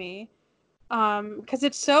interesting to me. Because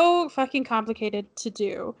it's so fucking complicated to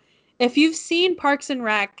do. If you've seen Parks and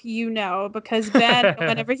Rec, you know, because Ben,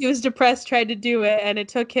 whenever he was depressed, tried to do it, and it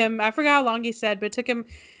took him, I forgot how long he said, but it took him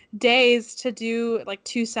days to do like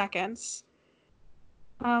 2 seconds.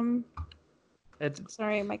 Um, It's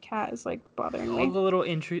sorry, my cat is like bothering all me. the little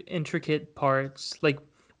intricate parts. Like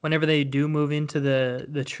whenever they do move into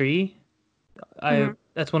the tree, I Hmm.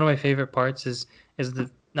 that's one of my favorite parts is the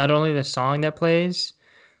not only the song that plays,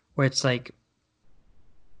 where it's like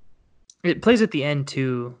it plays at the end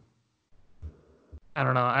too. I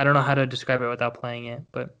don't know. I don't know how to describe it without playing it,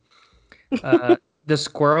 but uh, the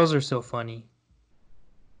squirrels are so funny.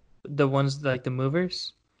 The ones like the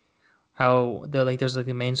movers, how they're like there's like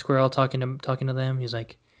the main squirrel talking to them. He's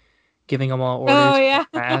like giving them all Oh orders yeah.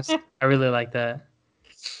 fast. I really like that.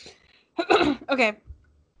 Okay.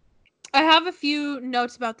 I have a few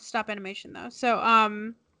notes about the stop animation though. So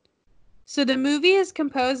the movie is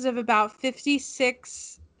composed of about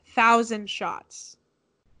 56,000 shots,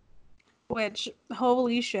 which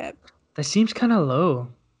holy shit. That seems kind of low.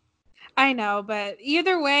 I know, but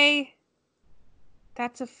either way,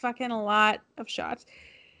 that's a fucking lot of shots.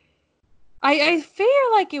 I feel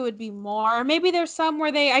like it would be more. Maybe there's some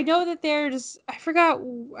where I know that there's, I forgot,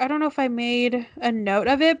 I don't know if I made a note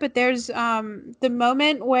of it, but there's the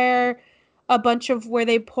moment where where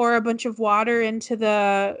they pour a bunch of water into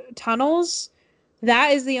the tunnels. That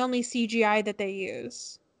is the only CGI that they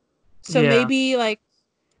use. So Yeah. maybe like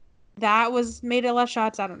that was made of less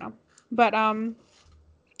shots. I don't know. But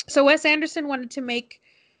so Wes Anderson wanted to make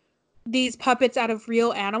these puppets out of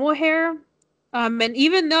real animal hair. And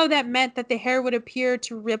even though that meant that the hair would appear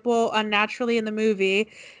to ripple unnaturally in the movie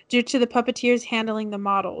due to the puppeteers handling the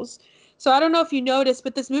models. So I don't know if you noticed,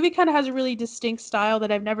 but this movie kind of has a really distinct style that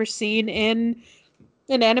I've never seen in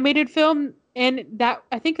an animated film. And that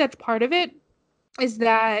I think that's part of it is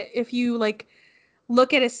that if you like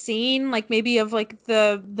look at a scene, like maybe of like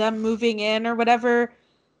them moving in or whatever,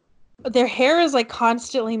 their hair is like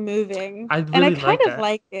constantly moving. I And I really kind like of that.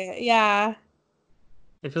 like it. Yeah.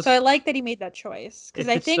 It So I feels like that he made that choice because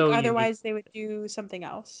it I fits think so unique. otherwise they would do something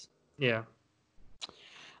else. Yeah.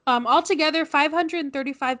 Altogether,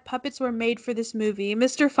 535 puppets were made for this movie.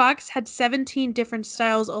 Mr. Fox had 17 different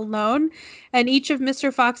styles alone, and each of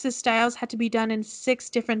Mr. Fox's styles had to be done in 6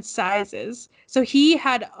 different sizes. So he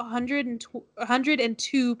had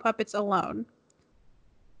 102 puppets alone.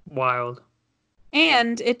 Wild.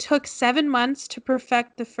 And it took 7 months to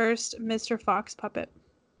perfect the first Mr. Fox puppet.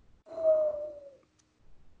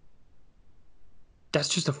 That's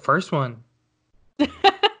just the first one.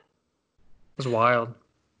 It's wild.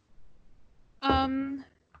 um,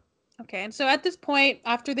 okay, and so at this point,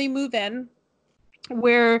 after they move in,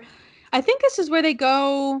 where I think this is where they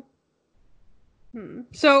go.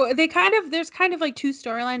 So there's kind of like two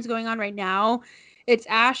storylines going on right now. It's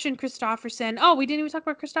Ash and Christopherson. Oh, we didn't even talk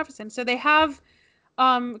about Christopherson. So they have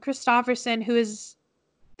Christopherson, who is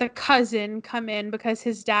the cousin, come in because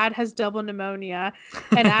his dad has double pneumonia,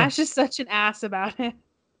 and Ash is such an ass about it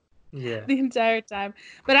Yeah. the entire time.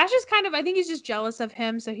 But Ash is kind of, I think he's just jealous of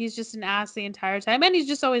him, so he's just an ass the entire time, and he's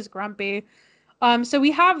just always grumpy. So we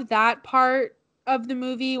have that part of the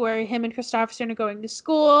movie where him and Christopherson are going to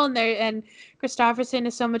school, and Christopherson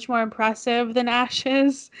is so much more impressive than Ash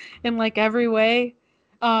is in like every way.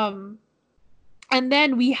 Um, and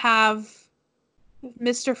then we have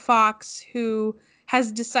Mr. Fox, who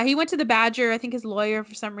has decided he went to the Badger, I think his lawyer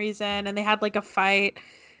for some reason, and they had like a fight.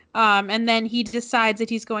 And then he decides that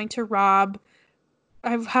he's going to rob.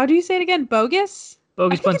 How do you say it again? Bogus? I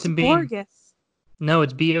Bogus think it's Bunsen Bean. Borgus. No,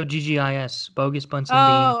 it's Boggis. Bogus Bunsen Bean.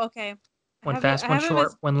 Oh, okay. One fast, I one have him short,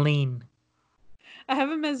 as one lean.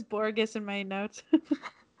 Borges in my notes.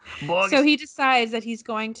 So Bogus. he decides that he's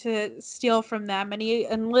going to steal from them, and he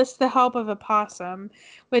enlists the help of a possum,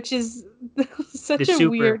 which is The such a super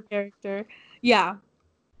weird character. Yeah.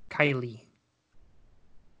 Kylie.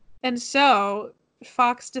 And so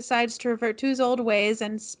Fox decides to revert to his old ways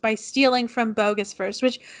and by stealing from Bogus first,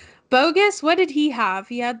 which Bogus, what did he have?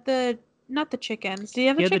 He had not the chickens. Did he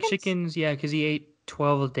have He the had the chickens? chickens, yeah, because he ate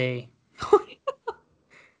 12 a day.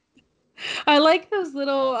 I like those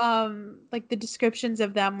little like the descriptions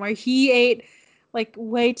of them where he ate like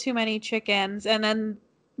way too many chickens, and then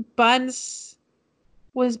Buns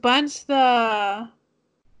Buns the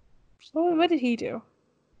what did he do?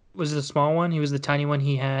 Was it the small one? He was the tiny one.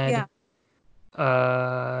 He Yeah.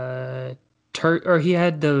 had or he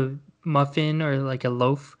had the muffin or like a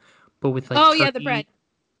loaf, but with like Oh yeah, the bread. turkey.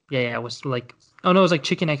 Yeah, yeah, it was like, oh no, it was like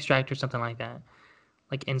chicken extract or something like that,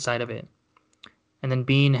 like inside of it. And then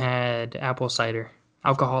Bean had apple cider,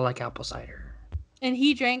 alcoholic apple cider. And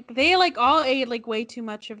he drank. They like all ate like way too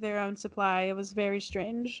much of their own supply. It was very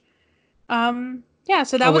strange. Yeah,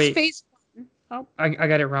 so Oh that was wait, phase one. Oh, I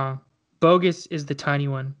got it wrong. Bogus is the tiny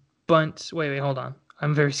one. Bunt. Wait, hold on.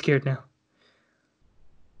 I'm very scared now.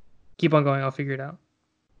 Keep on going. I'll figure it out.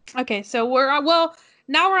 okay. So we're well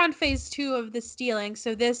now we're on phase two of the stealing.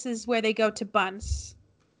 So this is where they go to Bunce,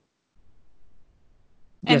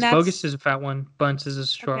 and Yes, Bogus that's is a fat one. Bunts is a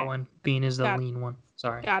short okay. one. Bean is the Got lean one.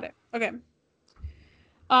 Sorry. got it. Okay.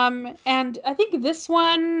 And I think this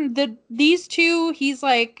one, these two, he's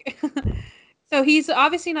like, so he's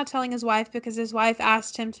obviously not telling his wife because his wife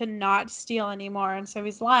asked him to not steal anymore, and so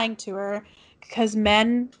he's lying to her because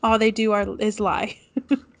men, all they do is lie.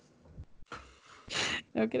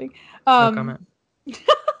 No kidding. No Um, comment.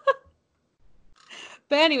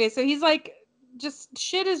 but anyway, so he's like just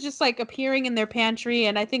shit is just like appearing in their pantry,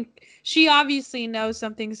 and I think she obviously knows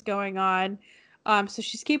something's going on. So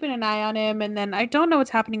she's keeping an eye on him, and then I don't know what's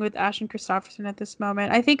happening with Ashton Christopherson at this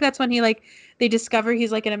moment. I think that's when they discover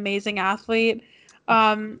he's like an amazing athlete.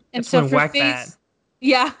 And That's so when for Whack That, phase,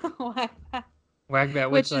 yeah, Whack That,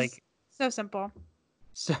 which which is like so simple.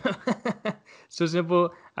 so so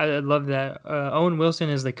simple. I love that. Owen Wilson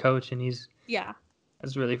is the coach, and Yeah.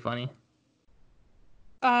 that's really funny.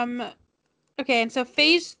 Um, okay, and so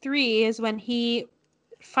phase three is when he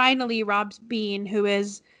finally robs Bean, who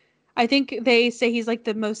is, I think they say he's like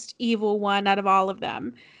the most evil one out of all of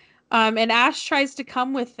them. And Ash tries to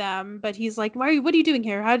come with them, but he's like, what are you doing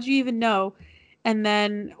here? How did you even know? And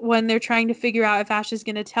then when they're trying to figure out if Ash is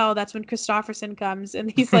going to tell, that's when Christopherson comes.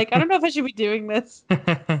 And he's like, I don't know if I should be doing this.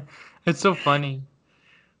 It's so funny.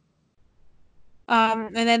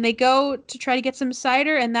 And then they go to try to get some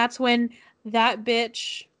cider. And that's when that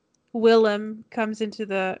bitch, Willem, comes into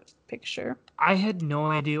the picture. I had no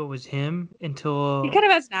idea it was him He until kind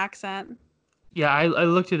of has an accent. yeah, I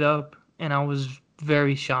looked it up and I was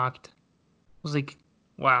very shocked. I was like,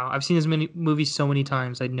 wow, I've seen his many movies so many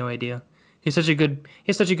times. I had no idea. He has such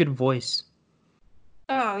a good voice.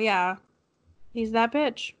 Oh, yeah. He's that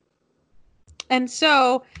bitch. And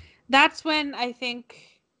so that's when I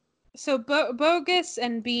think so Bogus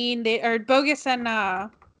and Bean they or Bogus and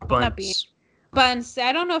not Bean Bunts. Buns.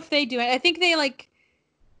 I don't know if they do it. I think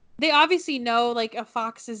they obviously know like a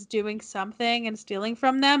fox is doing something and stealing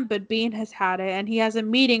from them, but Bean has had it and he has a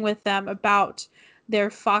meeting with them about their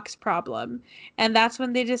fox problem. And that's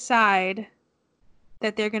when they decide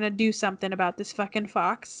that they're going to do something about this fucking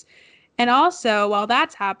fox. And also, while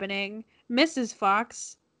that's happening, Mrs.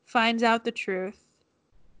 Fox finds out the truth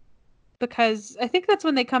because I think that's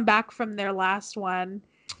when they come back from their last one,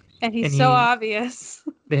 and he's And so obvious.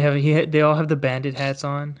 they all have the bandit hats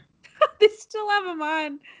on. They still have him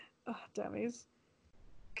on. Oh, dummies.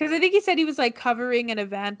 Because I think he said he was like covering an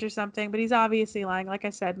event or something, but he's obviously lying. Like I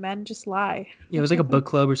said, men just lie. Yeah, it was like a book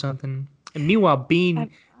club or something. And meanwhile, Bean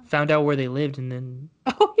And, found out where they lived and then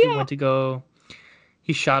oh he yeah, went to go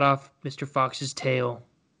he shot off Mr. Fox's tail.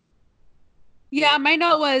 yeah. My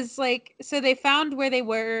note was like, so they found where they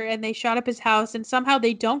were and they shot up his house, and somehow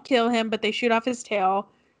they don't kill him, but they shoot off his tail.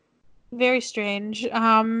 Very strange.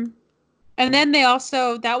 And then they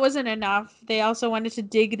also, that wasn't enough. They also wanted to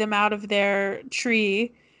dig them out of their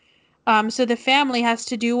tree. So the family has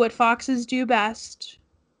to do what foxes do best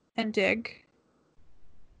and dig.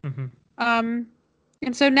 Hmm. Um,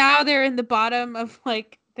 and so now they're in the bottom of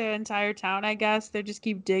like the entire town, I guess. They just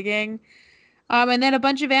keep digging. And then a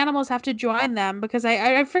bunch of animals have to join them because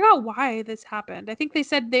I forgot why this happened. I think they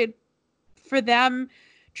said they for them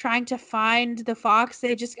trying to find the fox,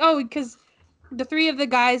 they just because the three of the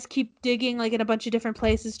guys keep digging like in a bunch of different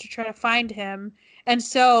places to try to find him. And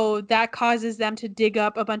so that causes them to dig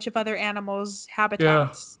up a bunch of other animals' Yeah.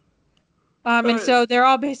 habitats. And Uh, so they're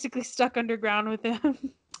all basically stuck underground with him.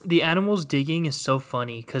 the animals digging is so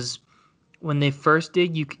funny because when they first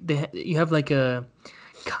dig, you have like a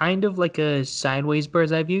kind of like a sideways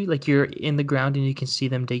bird's eye view, like you're in the ground and you can see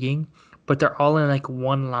them digging, but they're all in like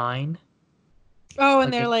one line. Oh,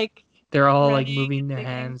 and Like they're like they're all like running moving and their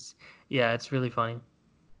digging. hands. Yeah, it's really funny.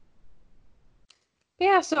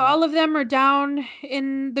 Yeah, so all of them are down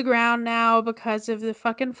in the ground now because of the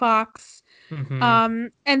fucking fox. Hmm.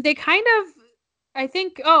 And they kind of, I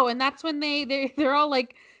think, and that's when they're all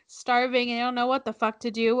like starving and they don't know what the fuck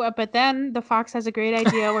to do. But then the fox has a great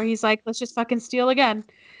idea where he's like, let's just fucking steal again.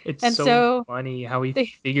 It's And so so funny how he they,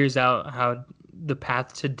 figures out how the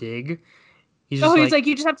path to dig. He's oh, just he's like like,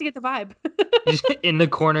 you just have to get the vibe. just in the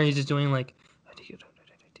corner. He's just doing like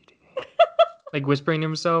whispering to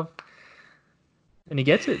himself, and he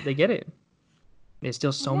gets it. They get it. They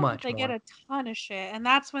steal so Yeah, much they get more. a ton of shit. And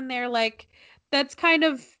that's when they're like, that's kind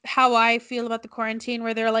of how I feel about the quarantine,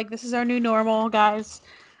 where they're like, this is our new normal, guys.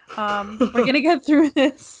 We're gonna get through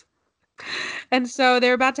this. And so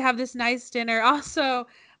they're about to have this nice dinner. Also,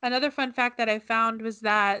 another fun fact that I found was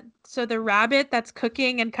that so the rabbit that's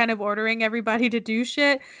cooking and kind of ordering everybody to do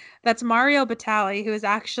shit, that's Mario Batali, who is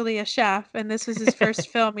actually a chef, and this was his first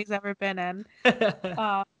film he's ever been in.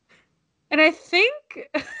 Uh, and I think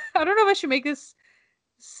I don't know if I should make this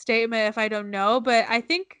statement if I don't know, but I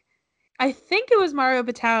think it was Mario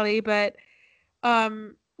Batali, but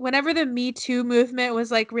whenever the Me Too movement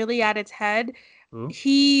was like really at its head, Ooh.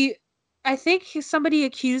 he I think somebody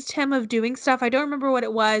accused him of doing stuff. I don't remember what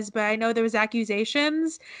it was, but I know there was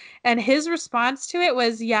accusations, and his response to it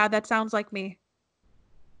was, "Yeah, that sounds like me."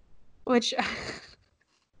 Which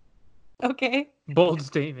okay, Bold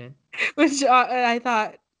statement. which I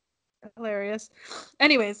thought hilarious.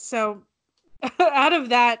 Anyways, so out of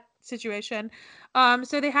that situation.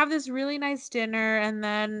 So they have this really nice dinner, and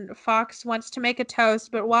then Fox wants to make a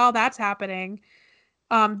toast, but while that's happening,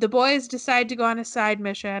 the boys decide to go on a side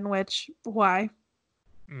mission, which why?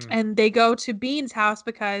 Mm. And they go to Bean's house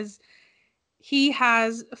because he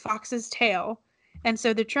has Fox's tail. And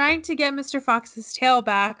so they're trying to get Mr. Fox's tail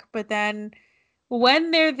back, but then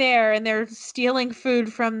when they're there and they're stealing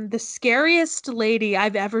food from the scariest lady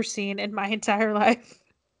I've ever seen in my entire life.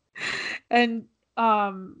 And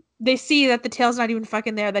they see that the tail's not even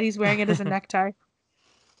fucking there, that he's wearing it as a necktie.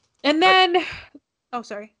 And But then oh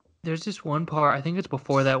sorry. there's this one part, I think it's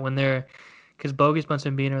before that, when they're, because Bogus Bunsen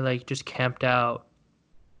and Bean are like just camped out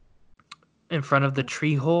in front of the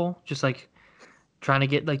tree hole, just like trying to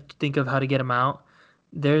get, like, think of how to get him out.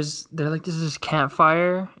 They're like, there's this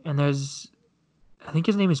campfire, and there's, I think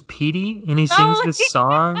his name is Petey, and he sings Oh, this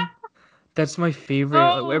song. That's my favorite.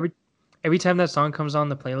 oh, Every time that song comes on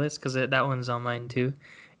the playlist, because that one's on mine too,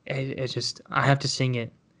 it's just, I have to sing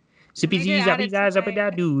it. I Zippy need to zee add zappy it to zaz zappy my da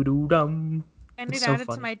doo doo dum. I need It's to so add it to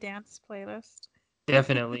funny. my dance playlist.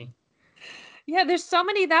 Definitely. Yeah, there's so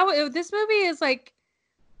many this movie is like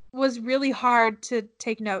was really hard to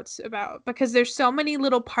take notes about because there's so many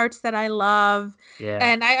little parts that I love. Yeah.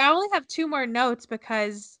 And I only have two more notes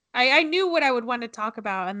because I knew what I would want to talk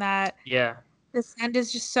about and that Yeah. this end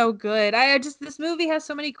is just so good. I just this movie has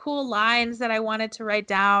so many cool lines that I wanted to write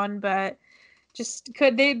down, but just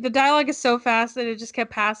the dialogue is so fast that it just kept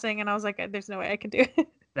passing and I was like, there's no way I can do it.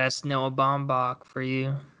 That's Noah Baumbach for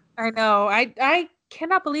you. I know. I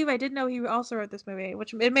cannot believe I didn't know he also wrote this movie,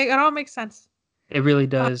 which it all makes sense. It really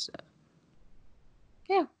does.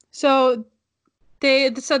 Yeah. So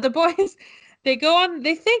the boys they go on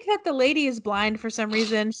they think that the lady is blind for some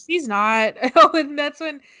reason. She's not. Oh, and that's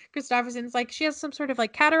when Christopherson's like she has some sort of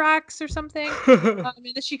like cataracts or something. And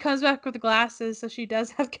then she comes back with glasses, so she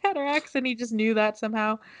does have cataracts, and he just knew that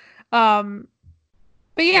somehow. Um,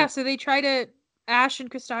 but yeah, so they try to Ash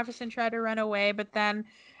and Christopherson try to run away, but then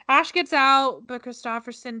Ash gets out, but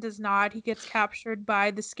Christopherson does not. He gets captured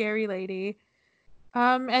by the scary lady.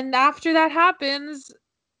 And after that happens,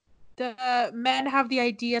 the men have the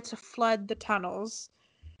idea to flood the tunnels.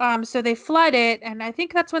 So they flood it, and I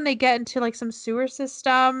think that's when they get into like some sewer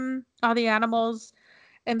system, all the animals,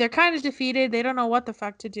 and they're kind of defeated. They don't know what the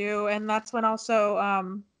fuck to do, and that's when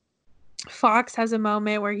also Fox has a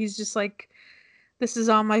moment where he's just like, "This is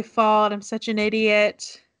all my fault. I'm such an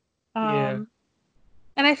idiot." Yeah. Um,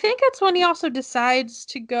 and I think that's when he also decides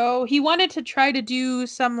to go. He wanted to try to do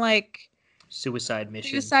some like Suicide mission.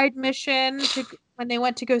 suicide mission to when they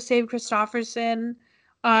went to go save Christopherson.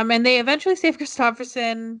 And they eventually save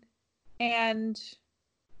Christopherson, and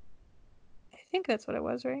I think that's what it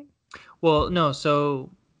was, right? Well, no,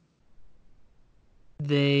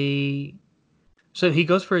 they so he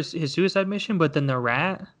goes for his suicide mission, but then the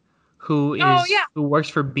rat Oh yeah. who works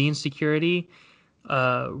for Bean Security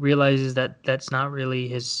realizes that that's not really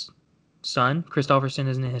his son. Christopherson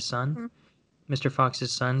isn't his son. Mhm. Mr.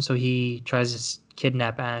 Fox's son, so he tries to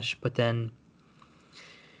kidnap Ash, but then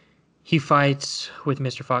he fights with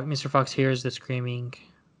Mr. Fox. Mr. Fox hears the screaming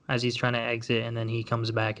as he's trying to exit, and then he comes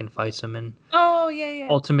back and fights him and Oh yeah, yeah.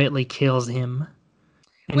 ultimately kills him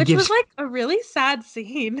and Which was gives like a really sad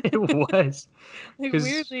scene. it was Like because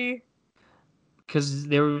weirdly.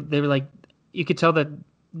 they were like, you could tell that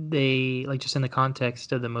they, like, just in the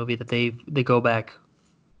context of the movie, that they go back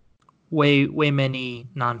way many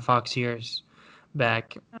non-Fox years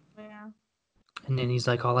back. Oh, yeah. And then he's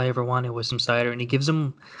like, all I ever wanted was some cider, and he gives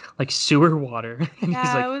him like sewer water, and he's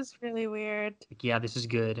Yeah, it like, was really weird. yeah, this is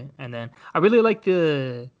good. And then I really like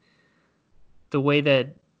the way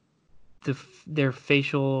that their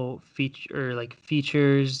facial feature, or like,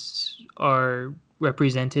 features are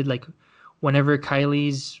represented. Like, whenever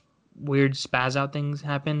Kylie's weird spaz out things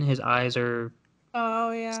happen, his eyes are,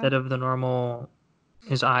 Oh yeah. instead of the normal,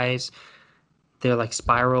 his eyes, they're like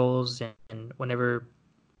spirals. And whenever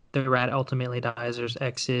the rat ultimately dies, there's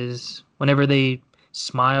X's. Whenever they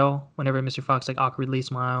smile, whenever Mr. Fox like awkwardly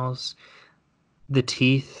smiles, the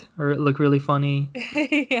teeth look really funny.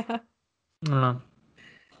 Yeah. I don't know.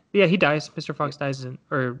 Yeah, he dies. Mr. Fox dies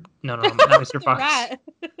or no, not Mr. The Fox. rat.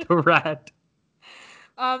 The rat.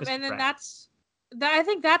 Mr. And then Rat. I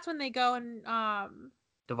think that's when they go and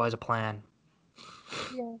Devise a plan.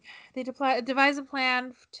 yeah, they devise a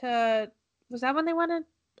plan to. Was that when they wanted?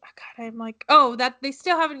 Oh, God, I'm like, oh, that they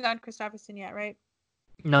still haven't gotten Christopherson yet, right?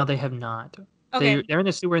 No, they have not. Okay. They're in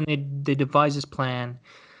the sewer, and they devise this plan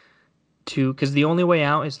to, because the only way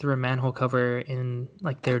out is through a manhole cover in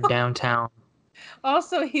like their downtown.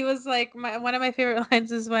 Also, he was like one of my favorite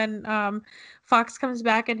lines is when Fox comes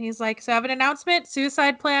back and he's like, "So I have an announcement: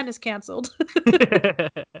 suicide plan is canceled."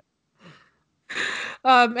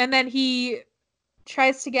 And then he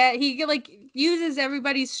tries to get he like uses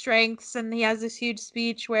everybody's strengths, and he has this huge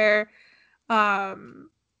speech where um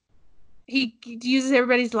he uses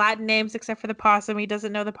everybody's Latin names except for the possum. He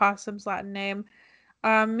doesn't know the possum's Latin name.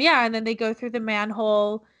 Yeah, and then they go through the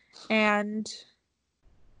manhole, and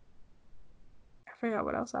I forgot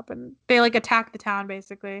what else happened. They like attack the town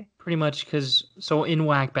basically. Pretty much, because so in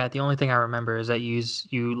Whack-Bat, the only thing I remember is that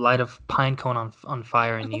you light a pine cone on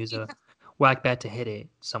fire and Oh use a yeah. Whack-Bat to hit it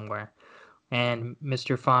somewhere. And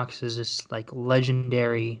Mr. Fox is this like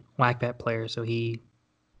legendary Whack-Bat player, so they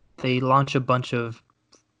launch a bunch of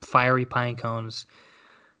fiery pine cones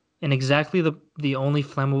in exactly the only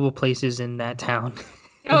flammable places in that town,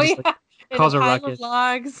 and Oh just like yeah. In a cause a pile of ruckus.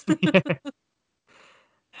 logs.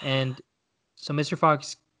 And so Mr.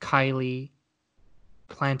 Fox, Kylie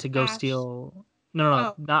plan to go Ash. steal. No, no, no,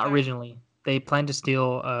 Oh, not sorry. originally. They plan to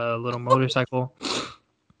steal a little motorcycle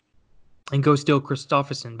and go steal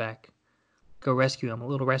Christopherson back. Go rescue him, a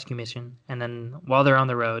little rescue mission. And then while they're on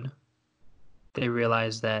the road, they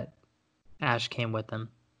realize that Ash came with them.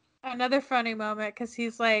 Another funny moment because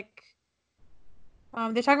he's like,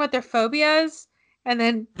 they're talking about their phobias, and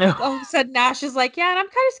then all of a sudden Ash is like, "Yeah, and I'm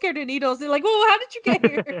kind of scared of needles." They're like, "Well, how did you get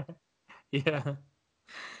here?" Yeah.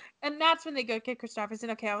 And that's when they go get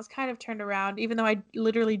Christopherson. Okay, I was kind of turned around, even though I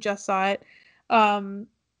literally just saw it. Um,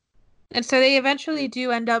 and so they eventually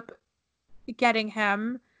do end up getting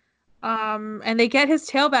him. And they get his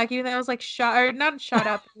tail back, even though it was like shot or not shot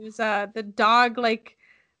up. It was the dog like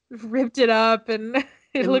ripped it up, and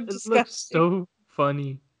it looked It looks disgusting. so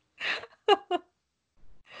funny.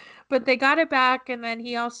 But they got it back, and then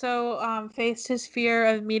he also faced his fear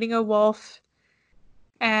of meeting a wolf.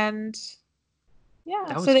 And yeah,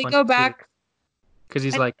 That so was they funny go too. back. Because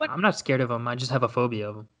he's And like, what? I'm not scared of him. I just have a phobia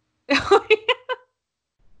of him.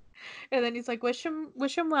 And then he's like, wish him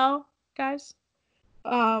well, guys."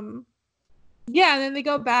 Um, yeah, and then they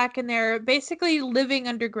go back and they're basically living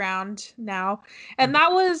underground now. And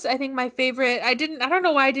that was, I think, my favorite. I don't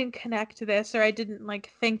know why I didn't connect to this or I didn't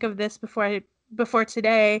like think of this before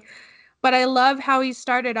today, but I love how he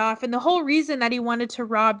started off and the whole reason that he wanted to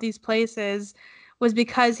rob these places was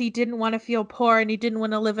because he didn't want to feel poor and he didn't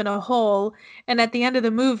want to live in a hole. And at the end of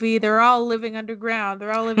the movie, they're all living underground.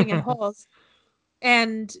 They're all living in holes.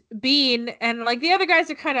 And Bean and like the other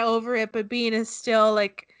guys are kind of over it, but Bean is still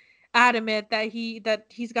like adamant that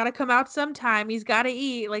he's got to come out sometime. He's got to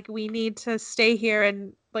eat. Like we need to stay here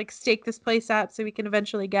and like stake this place out so we can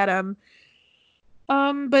eventually get him.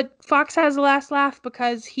 But Fox has the last laugh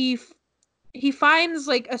because he finds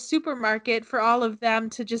like a supermarket for all of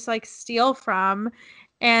them to just like steal from.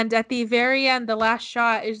 And at the very end, the last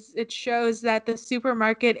shot is it shows that the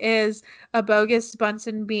supermarket is a bogus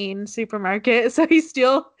Bunsen Bean supermarket. So he's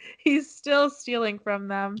still stealing from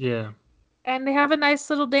them. Yeah, And they have a nice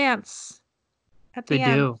little dance at they the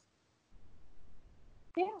end. do.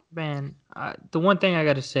 Yeah. Man, the one thing I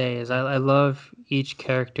gotta say is I love each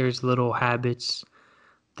character's little habits.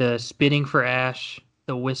 The spitting for Ash,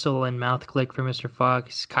 the whistle and mouth click for Mr.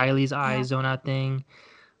 Fox, Kylie's Yeah. eyes zone out thing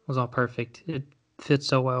was all perfect. It fits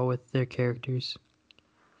so well with their characters.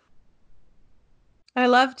 I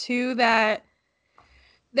love too that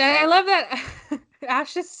I love that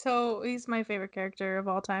Ash is so he's my favorite character of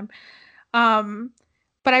all time. Um,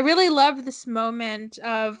 but I really love this moment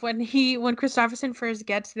of when Christopherson first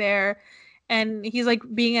gets there and he's like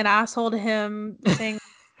being an asshole to him, saying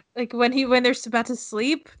like when they're about to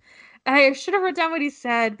sleep. And I should have wrote down what he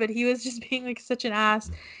said, but he was just being like such an ass.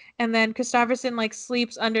 And then Christopherson like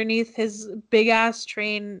sleeps underneath his big ass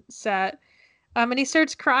train set. And he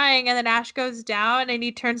starts crying, and then Ash goes down, and he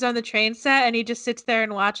turns on the train set, and he just sits there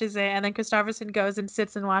and watches it. And then Christopherson goes and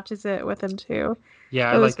sits and watches it with him too.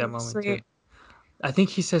 Yeah, I It like was that really moment too. sweet. I think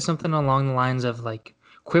he says something along the lines of like,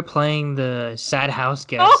 "Quit playing the sad house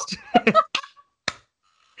Oh, guest."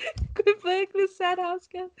 quit playing the sad house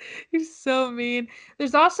guest. He's so mean.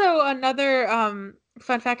 There's also another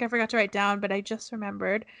fun fact I forgot to write down, but I just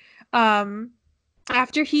remembered. Um,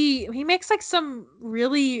 after he makes like some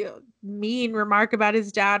really mean remark about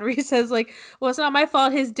his dad, where he says like, "Well, it's not my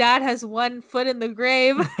fault. His dad has one foot in the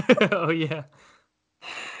grave," Oh yeah,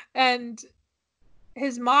 and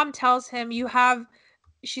his mom tells him, "You have."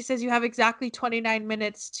 She says you have exactly 29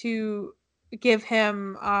 minutes to give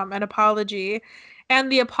him an apology.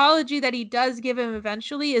 And the apology that he does give him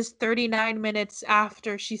eventually is 39 minutes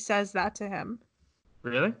after she says that to him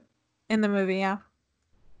really? in the movie. Yeah.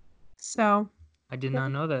 So, I did yeah. not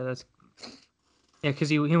know that. Yeah, because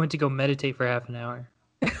he went to go meditate for half an hour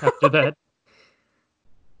after that.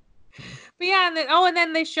 But yeah, and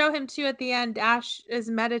then they show him too at the end. Ash is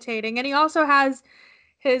meditating, and he also has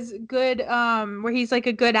his good where he's like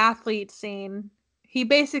a good athlete scene. He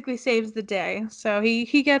basically saves the day, so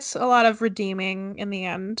he gets a lot of redeeming in the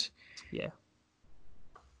end. Yeah.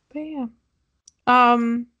 But yeah,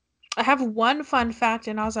 um, I have one fun fact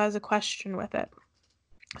and also has a question with it.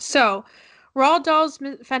 So, Roald Dahl's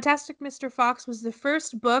Fantastic Mr. Fox was the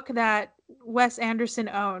first book that Wes Anderson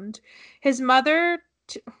owned. His mother,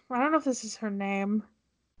 I don't know if this is her name,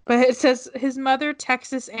 but it says his mother,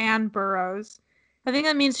 Texas Ann Burroughs. I think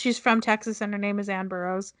that means she's from Texas and her name is Ann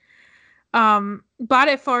Burroughs. Bought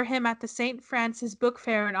it for him at the St. Francis Book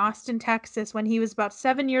Fair in Austin, Texas, when he was about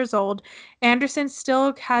 7 years old. Anderson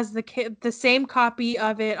still has the same copy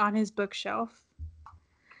of it on his bookshelf.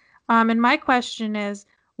 And my question is,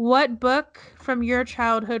 what book from your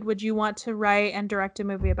childhood would you want to write and direct a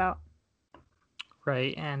movie about?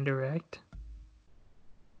 Right and direct.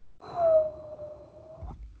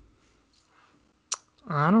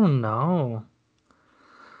 I don't know.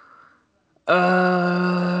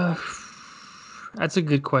 Uh, that's a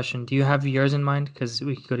good question. Do you have yours in mind? Because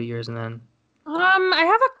we could go to yours and then. I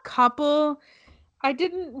have a couple. I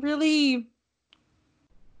didn't really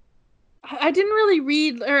I didn't really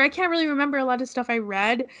read, or I can't really remember a lot of stuff I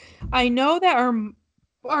read. I know that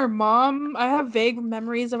our mom, I have vague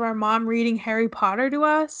memories of our mom reading Harry Potter to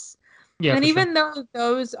us. Yeah, And for sure. even though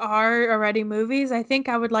those are already movies, I think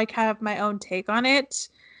I would like have my own take on it.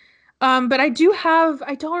 But I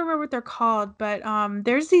don't remember what they're called, but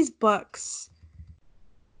there's these books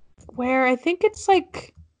where I think it's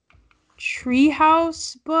like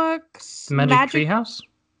treehouse books, The Magic magic, Treehouse?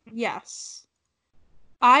 yes.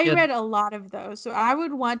 I Yeah. read a lot of those, so I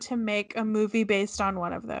would want to make a movie based on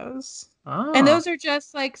one of those. And Oh, those are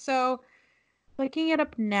just like so looking it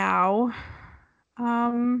up now.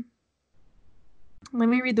 Um, Let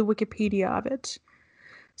me read the Wikipedia of it.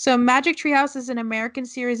 So Magic Treehouse is an American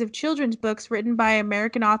series of children's books written by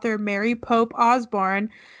American author Mary Pope Osborne.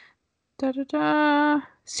 Da, da, da.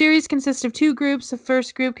 Series consists of two groups. The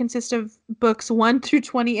first group consists of books 1 through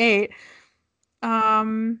 28.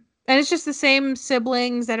 And it's just the same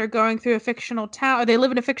siblings that are going through a fictional town. They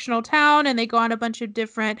live in a fictional town and they go on a bunch of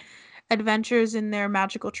different adventures in their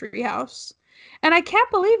magical treehouse. And I can't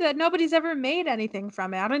believe that nobody's ever made anything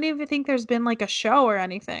from it. I don't even think there's been like a show or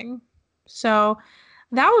anything. So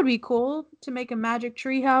that would be cool to make a magic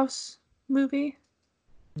treehouse movie.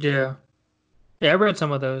 yeah. Yeah, I read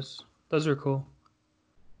some of those. Those are cool.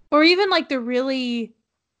 Or even like the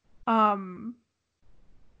um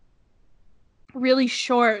really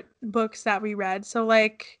short books that we read. So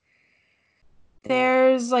like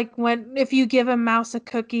there's like when if you give a mouse a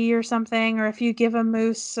cookie or something, or if you give a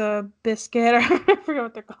moose a biscuit, or I forget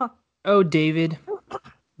what they're called. Oh, David.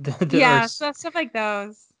 The Yeah, Earth. so stuff like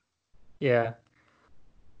those. Yeah.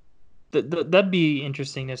 That'd be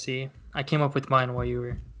interesting to see. I came up with mine while you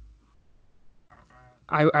were.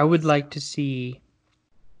 I would like to see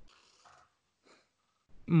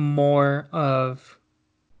more of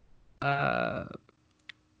uh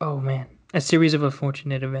oh man, a series of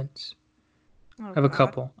unfortunate events. Oh I have a God.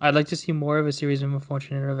 couple. I'd like to see more of a series of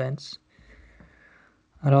unfortunate events.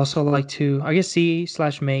 I'd also like to, I guess, see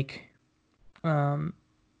slash make um,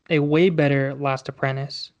 a way better Last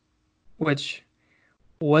Apprentice, which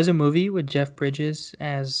was a movie with Jeff Bridges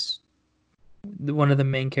as one of the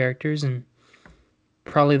main characters, and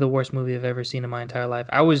probably the worst movie I've ever seen in my entire life.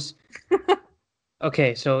 I was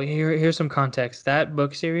okay. So here's some context. That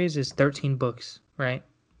book series is 13 books, right?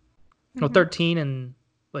 Well, Hmm. 13 and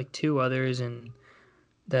like two others and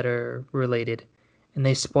that are related, and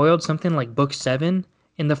they spoiled something like book seven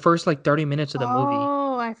in the first like 30 minutes of the movie.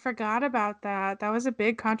 Oh, I forgot about that. That was a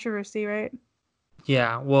big controversy, right?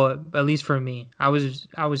 Yeah, well, at least for me, I was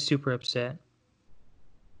super upset.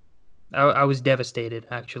 I was devastated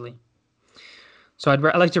actually. So I'd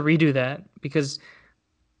like to redo that because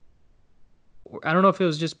I don't know if it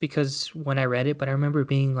was just because when I read it, but I remember it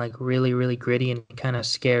being like really really gritty and kind of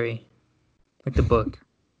scary, like the book.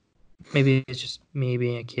 Maybe it's just me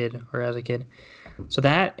being a kid or as a kid. So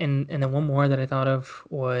that and then one more that I thought of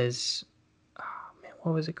was, oh man,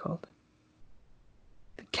 what was it called?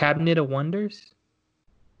 The Cabinet of Wonders.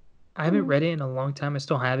 I haven't Hmm. read it in a long time. I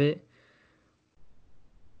still have it.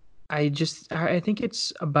 I think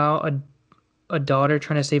it's about a daughter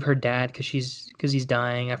trying to save her dad because he's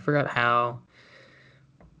dying. I forgot how,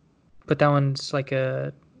 but that one's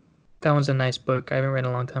a nice book. I haven't read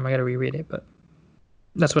in a long time. I got to reread it, but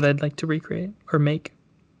that's what I'd like to recreate or make.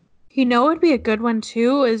 You know, what would be a good one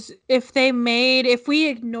too is if we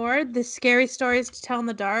ignored the Scary Stories to Tell in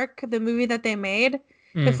the Dark, the movie that they made,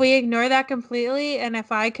 if Mm, we ignore that completely, and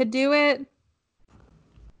if I could do it,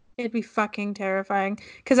 it'd be fucking terrifying.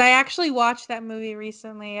 Because I actually watched that movie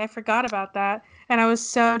recently. I forgot about that, and I was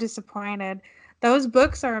so disappointed. Those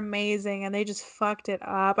books are amazing, and they just fucked it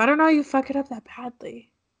up. I don't know how you fuck it up that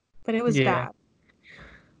badly, but it was yeah.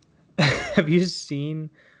 bad. Have you seen?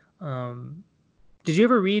 Um, did you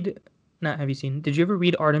ever read? Not have you seen? Did you ever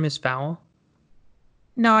read Artemis Fowl?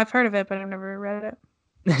 No, I've heard of it, but I've never read it.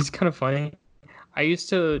 It's kind of funny. I used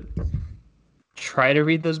to try to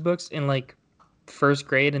read those books in like first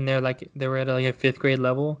grade, and they were at like a fifth grade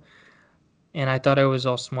level, and I thought I was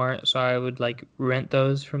all smart, so I would like rent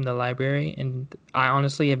those from the library, and I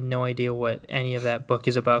honestly have no idea what any of that book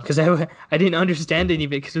is about because I didn't understand any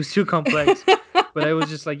of it because it was too complex. But I was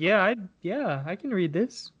just like, yeah, I can read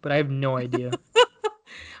this, but I have no idea.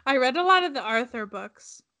 I read a lot of the Arthur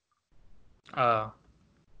books. Uh,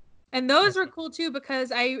 And I those were see. cool too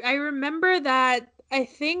because I remember that I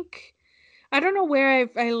think I don't know where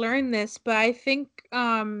I learned this, but I think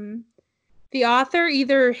the author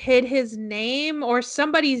either hid his name or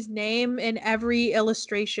somebody's name in every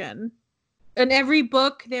illustration. In every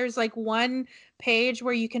book, there's like one page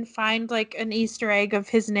where you can find like an Easter egg of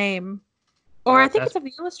his name. Or I think That's it's of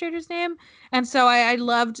the illustrator's name. And so I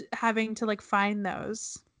loved having to like find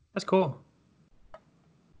those. that's cool.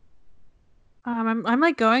 I'm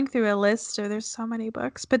like going through a list. So there's so many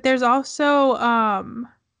books, but there's also I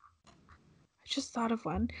just thought of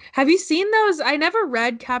one. Have you seen those? I never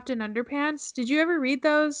read Captain Underpants. Did you ever read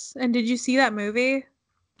those? And did you see that movie?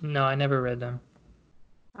 No, I never read them.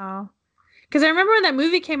 Oh, because I remember when that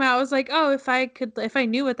movie came out, I was like, oh, if I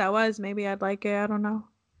knew what that was, maybe I'd like it. I don't know.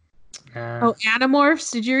 Nah, Oh,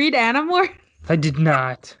 Animorphs. Did you read Animorphs? I did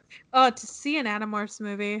not. Oh, to see an Animorphs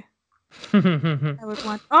movie, I would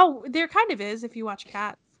want. Oh, there kind of is if you watch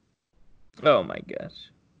Cats. Oh my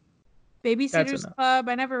gosh, that's Babysitter's enough. Club.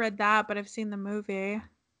 I never read that, but I've seen the movie.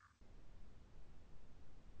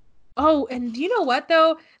 Oh, and you know what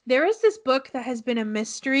though? There is this book that has been a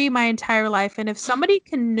mystery my entire life, and if somebody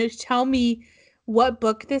can tell me what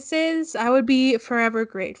book this is, I would be forever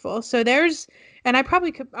grateful. So and I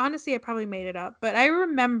probably could, honestly, I probably made it up, but I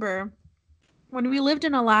remember when we lived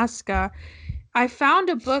in Alaska, I found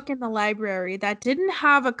a book in the library that didn't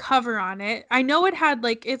have a cover on it. I know it had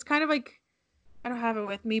like, it's kind of like, I don't have it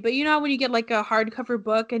with me, but you know when you get like a hardcover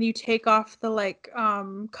book and you take off the like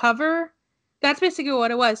cover? That's basically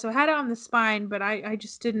what it was. So I had it on the spine, but I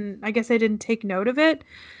just didn't I guess I didn't take note of it.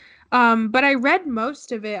 But I read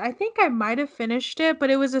most of it. I think I might have finished it, but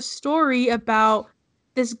it was a story about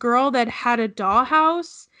this girl that had a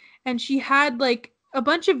dollhouse and she had like a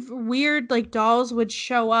bunch of weird like dolls would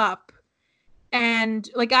show up and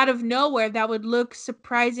like out of nowhere that would look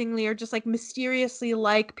surprisingly or just like mysteriously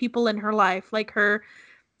like people in her life, like her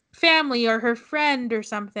family or her friend or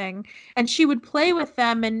something, and she would play with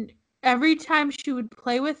them, and every time she would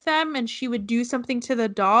play with them and she would do something to the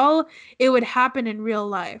doll, it would happen in real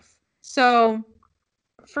life. So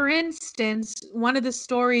for instance, one of the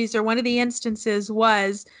stories or one of the instances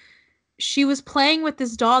was she was playing with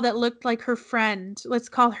this doll that looked like her friend. Let's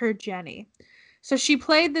call her Jenny. So she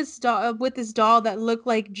played this doll with this doll that looked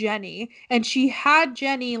like Jenny, and she had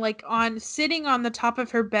Jenny like on sitting on the top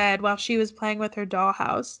of her bed while she was playing with her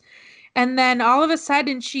dollhouse. And then all of a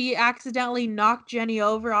sudden she accidentally knocked Jenny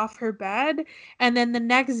over off her bed, and then the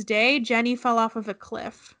next day Jenny fell off of a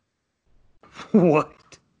cliff.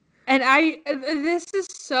 What? And this is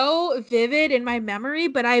so vivid in my memory,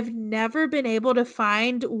 but I've never been able to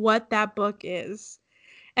find what that book is.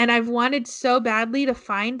 And I've wanted so badly to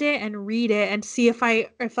find it and read it and see if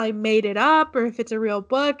I made it up or if it's a real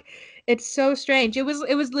book. It's so strange. It was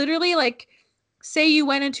literally like say you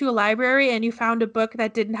went into a library and you found a book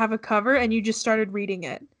that didn't have a cover and you just started reading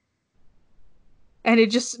it. And it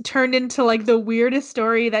just turned into like the weirdest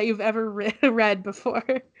story that you've ever read before.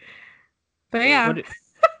 But yeah, What?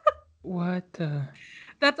 What?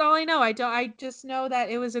 that's all I know. I just know that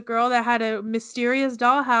it was a girl that had a mysterious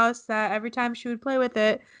dollhouse that every time she would play with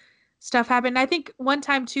it, stuff happened. I think one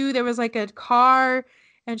time too, there was like a car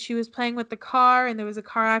and she was playing with the car and there was a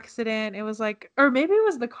car accident. It was like, or maybe it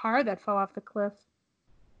was the car that fell off the cliff.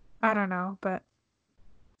 I don't know, but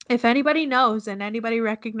if anybody knows and anybody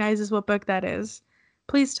recognizes what book that is,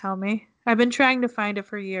 please tell me. I've been trying to find it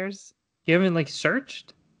for years. You haven't like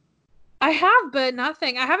searched I have, but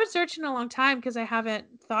nothing. I haven't searched in a long time because I haven't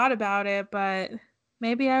thought about it, but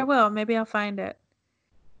maybe I will. Maybe I'll find it.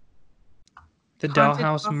 the Haunted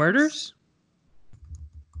Dollhouse Dolls. Murders?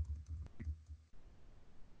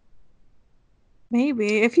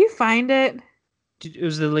 Maybe. If you find it,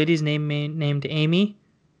 Was the lady's name named Amy?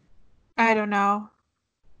 I don't know.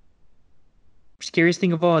 Scariest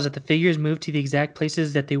thing of all is that the figures move to the exact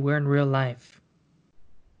places that they were in real life.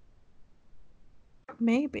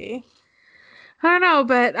 Maybe. I don't know,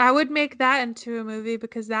 but I would make that into a movie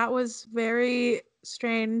because that was very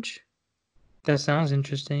strange. That sounds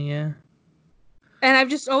interesting, yeah. And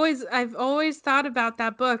I've always thought about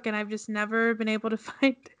that book and I've just never been able to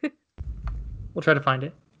find it. We'll try to find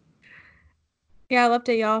it. Yeah, I'll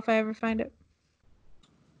update y'all if I ever find it.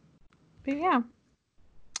 But yeah,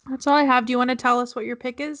 that's all I have. Do you want to tell us what your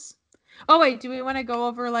pick is? Oh wait, do we want to go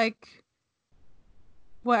over like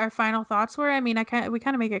what our final thoughts were? I mean, we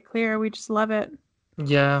kind of make it clear. We just love it.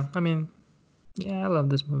 Yeah, I mean, yeah, I love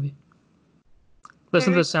this movie.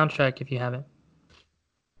 Listen to the soundtrack if you haven't.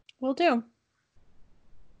 Will do.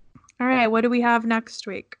 All right, what do we have next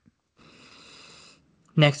week?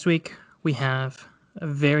 Next week, we have a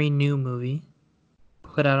very new movie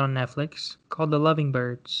put out on Netflix called The Loving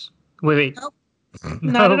Birds. Wait. Nope.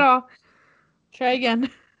 Not at No. all. Try again.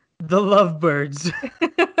 The Lovebirds.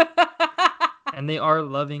 And they are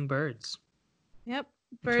loving birds. Yep.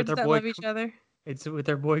 It's with Birds our that boy. love each other. It's with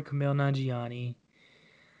our boy Kumail Nanjiani.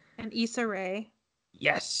 And Issa Rae.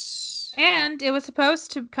 Yes. And it was supposed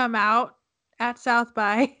to come out at South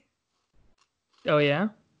by. Oh yeah.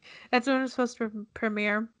 That's when it was supposed to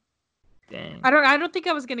premiere. Dang. I don't think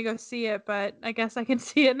I was gonna go see it, but I guess I can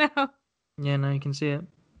see it now. Yeah, now you can see it.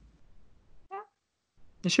 Yeah.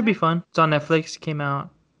 It should be fun. It's on Netflix. It came out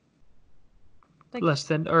Like less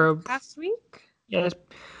than or last week? yeah.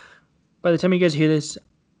 By the time you guys hear this,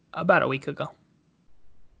 about a week ago.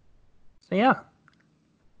 So yeah.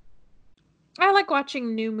 I like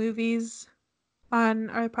watching new movies on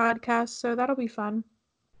our podcast, so that'll be fun.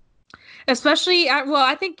 Especially,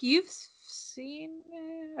 I think you've seen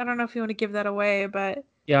it. I don't know if you want to give that away, but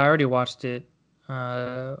Yeah, I already watched it.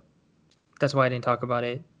 That's why I didn't talk about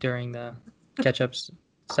it during the catch-ups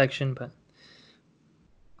section, but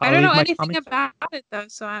I I'll don't know leave my anything comments. about it though,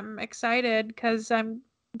 so I'm excited because I'm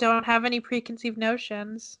don't have any preconceived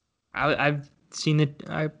notions. I've seen it.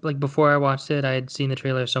 I like before I watched it. I had seen the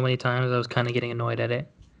trailer so many times. I was kind of getting annoyed at it.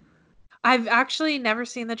 I've actually never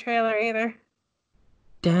seen the trailer either.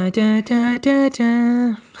 Da da da da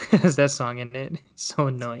da. Has that song in it? It's so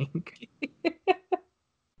annoying.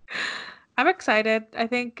 I'm excited. I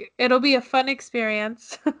think it'll be a fun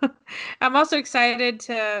experience. I'm also excited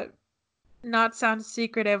to not sound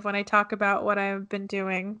secretive when I talk about what I've been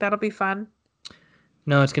doing. That'll be fun.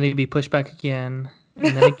 No, it's gonna be pushed back again,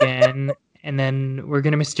 and then again, and then we're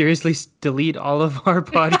gonna mysteriously delete all of our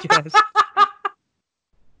podcasts.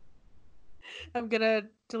 I'm gonna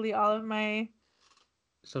delete all of my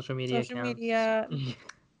Social media social accounts. media.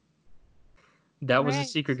 That All was a right.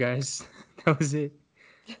 secret, guys. That was it.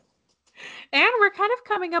 And we're kind of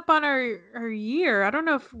coming up on our year. I don't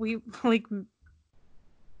know if we like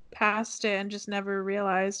passed it and just never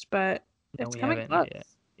realized, but No, it's we coming haven't close. yet.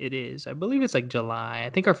 It is. I believe it's like July. I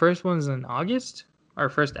think our first one's in August. Our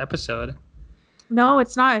first episode. No,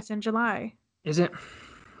 it's not. It's in July. Is it?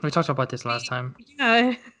 We talked about this last time.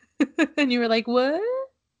 Yeah. And you were like, what?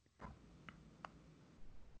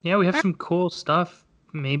 Yeah, we have some cool stuff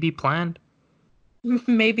maybe planned.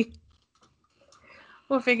 Maybe.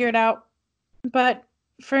 We'll figure it out. But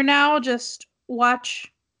for now, just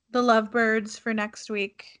watch The Lovebirds for next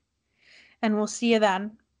week. And we'll see you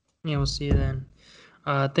then. Yeah, we'll see you then.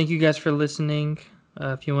 Thank you guys for listening.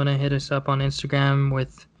 If you want to hit us up on Instagram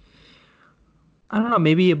with, I don't know,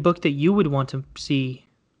 maybe a book that you would want to see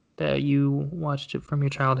that you watched it from your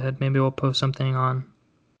childhood. Maybe we'll post something on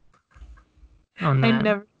I that.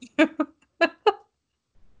 never.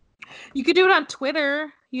 You could do it on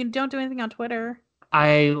Twitter. You don't do anything on Twitter.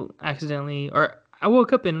 I accidentally, or I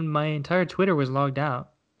woke up and my entire Twitter was logged out,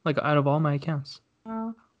 like out of all my accounts,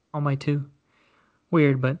 Oh. all my two.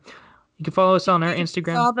 Weird, but you can follow us on our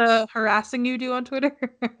Instagram. All the harassing you do on Twitter.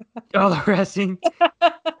 All the harassing.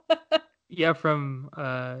 Yeah, from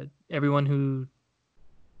everyone who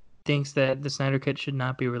thinks that the Snyder Cut should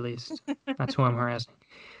not be released. That's who I'm harassing.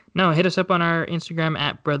 No, hit us up on our Instagram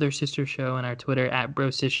at Brother Sister Show and our Twitter at Bro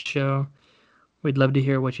Sis Show. We'd love to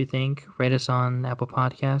hear what you think. Rate us on Apple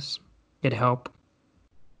Podcasts. It'd help.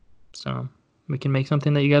 So we can make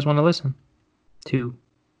something that you guys want to listen to.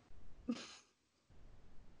 All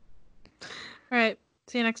right.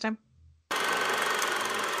 See you next time.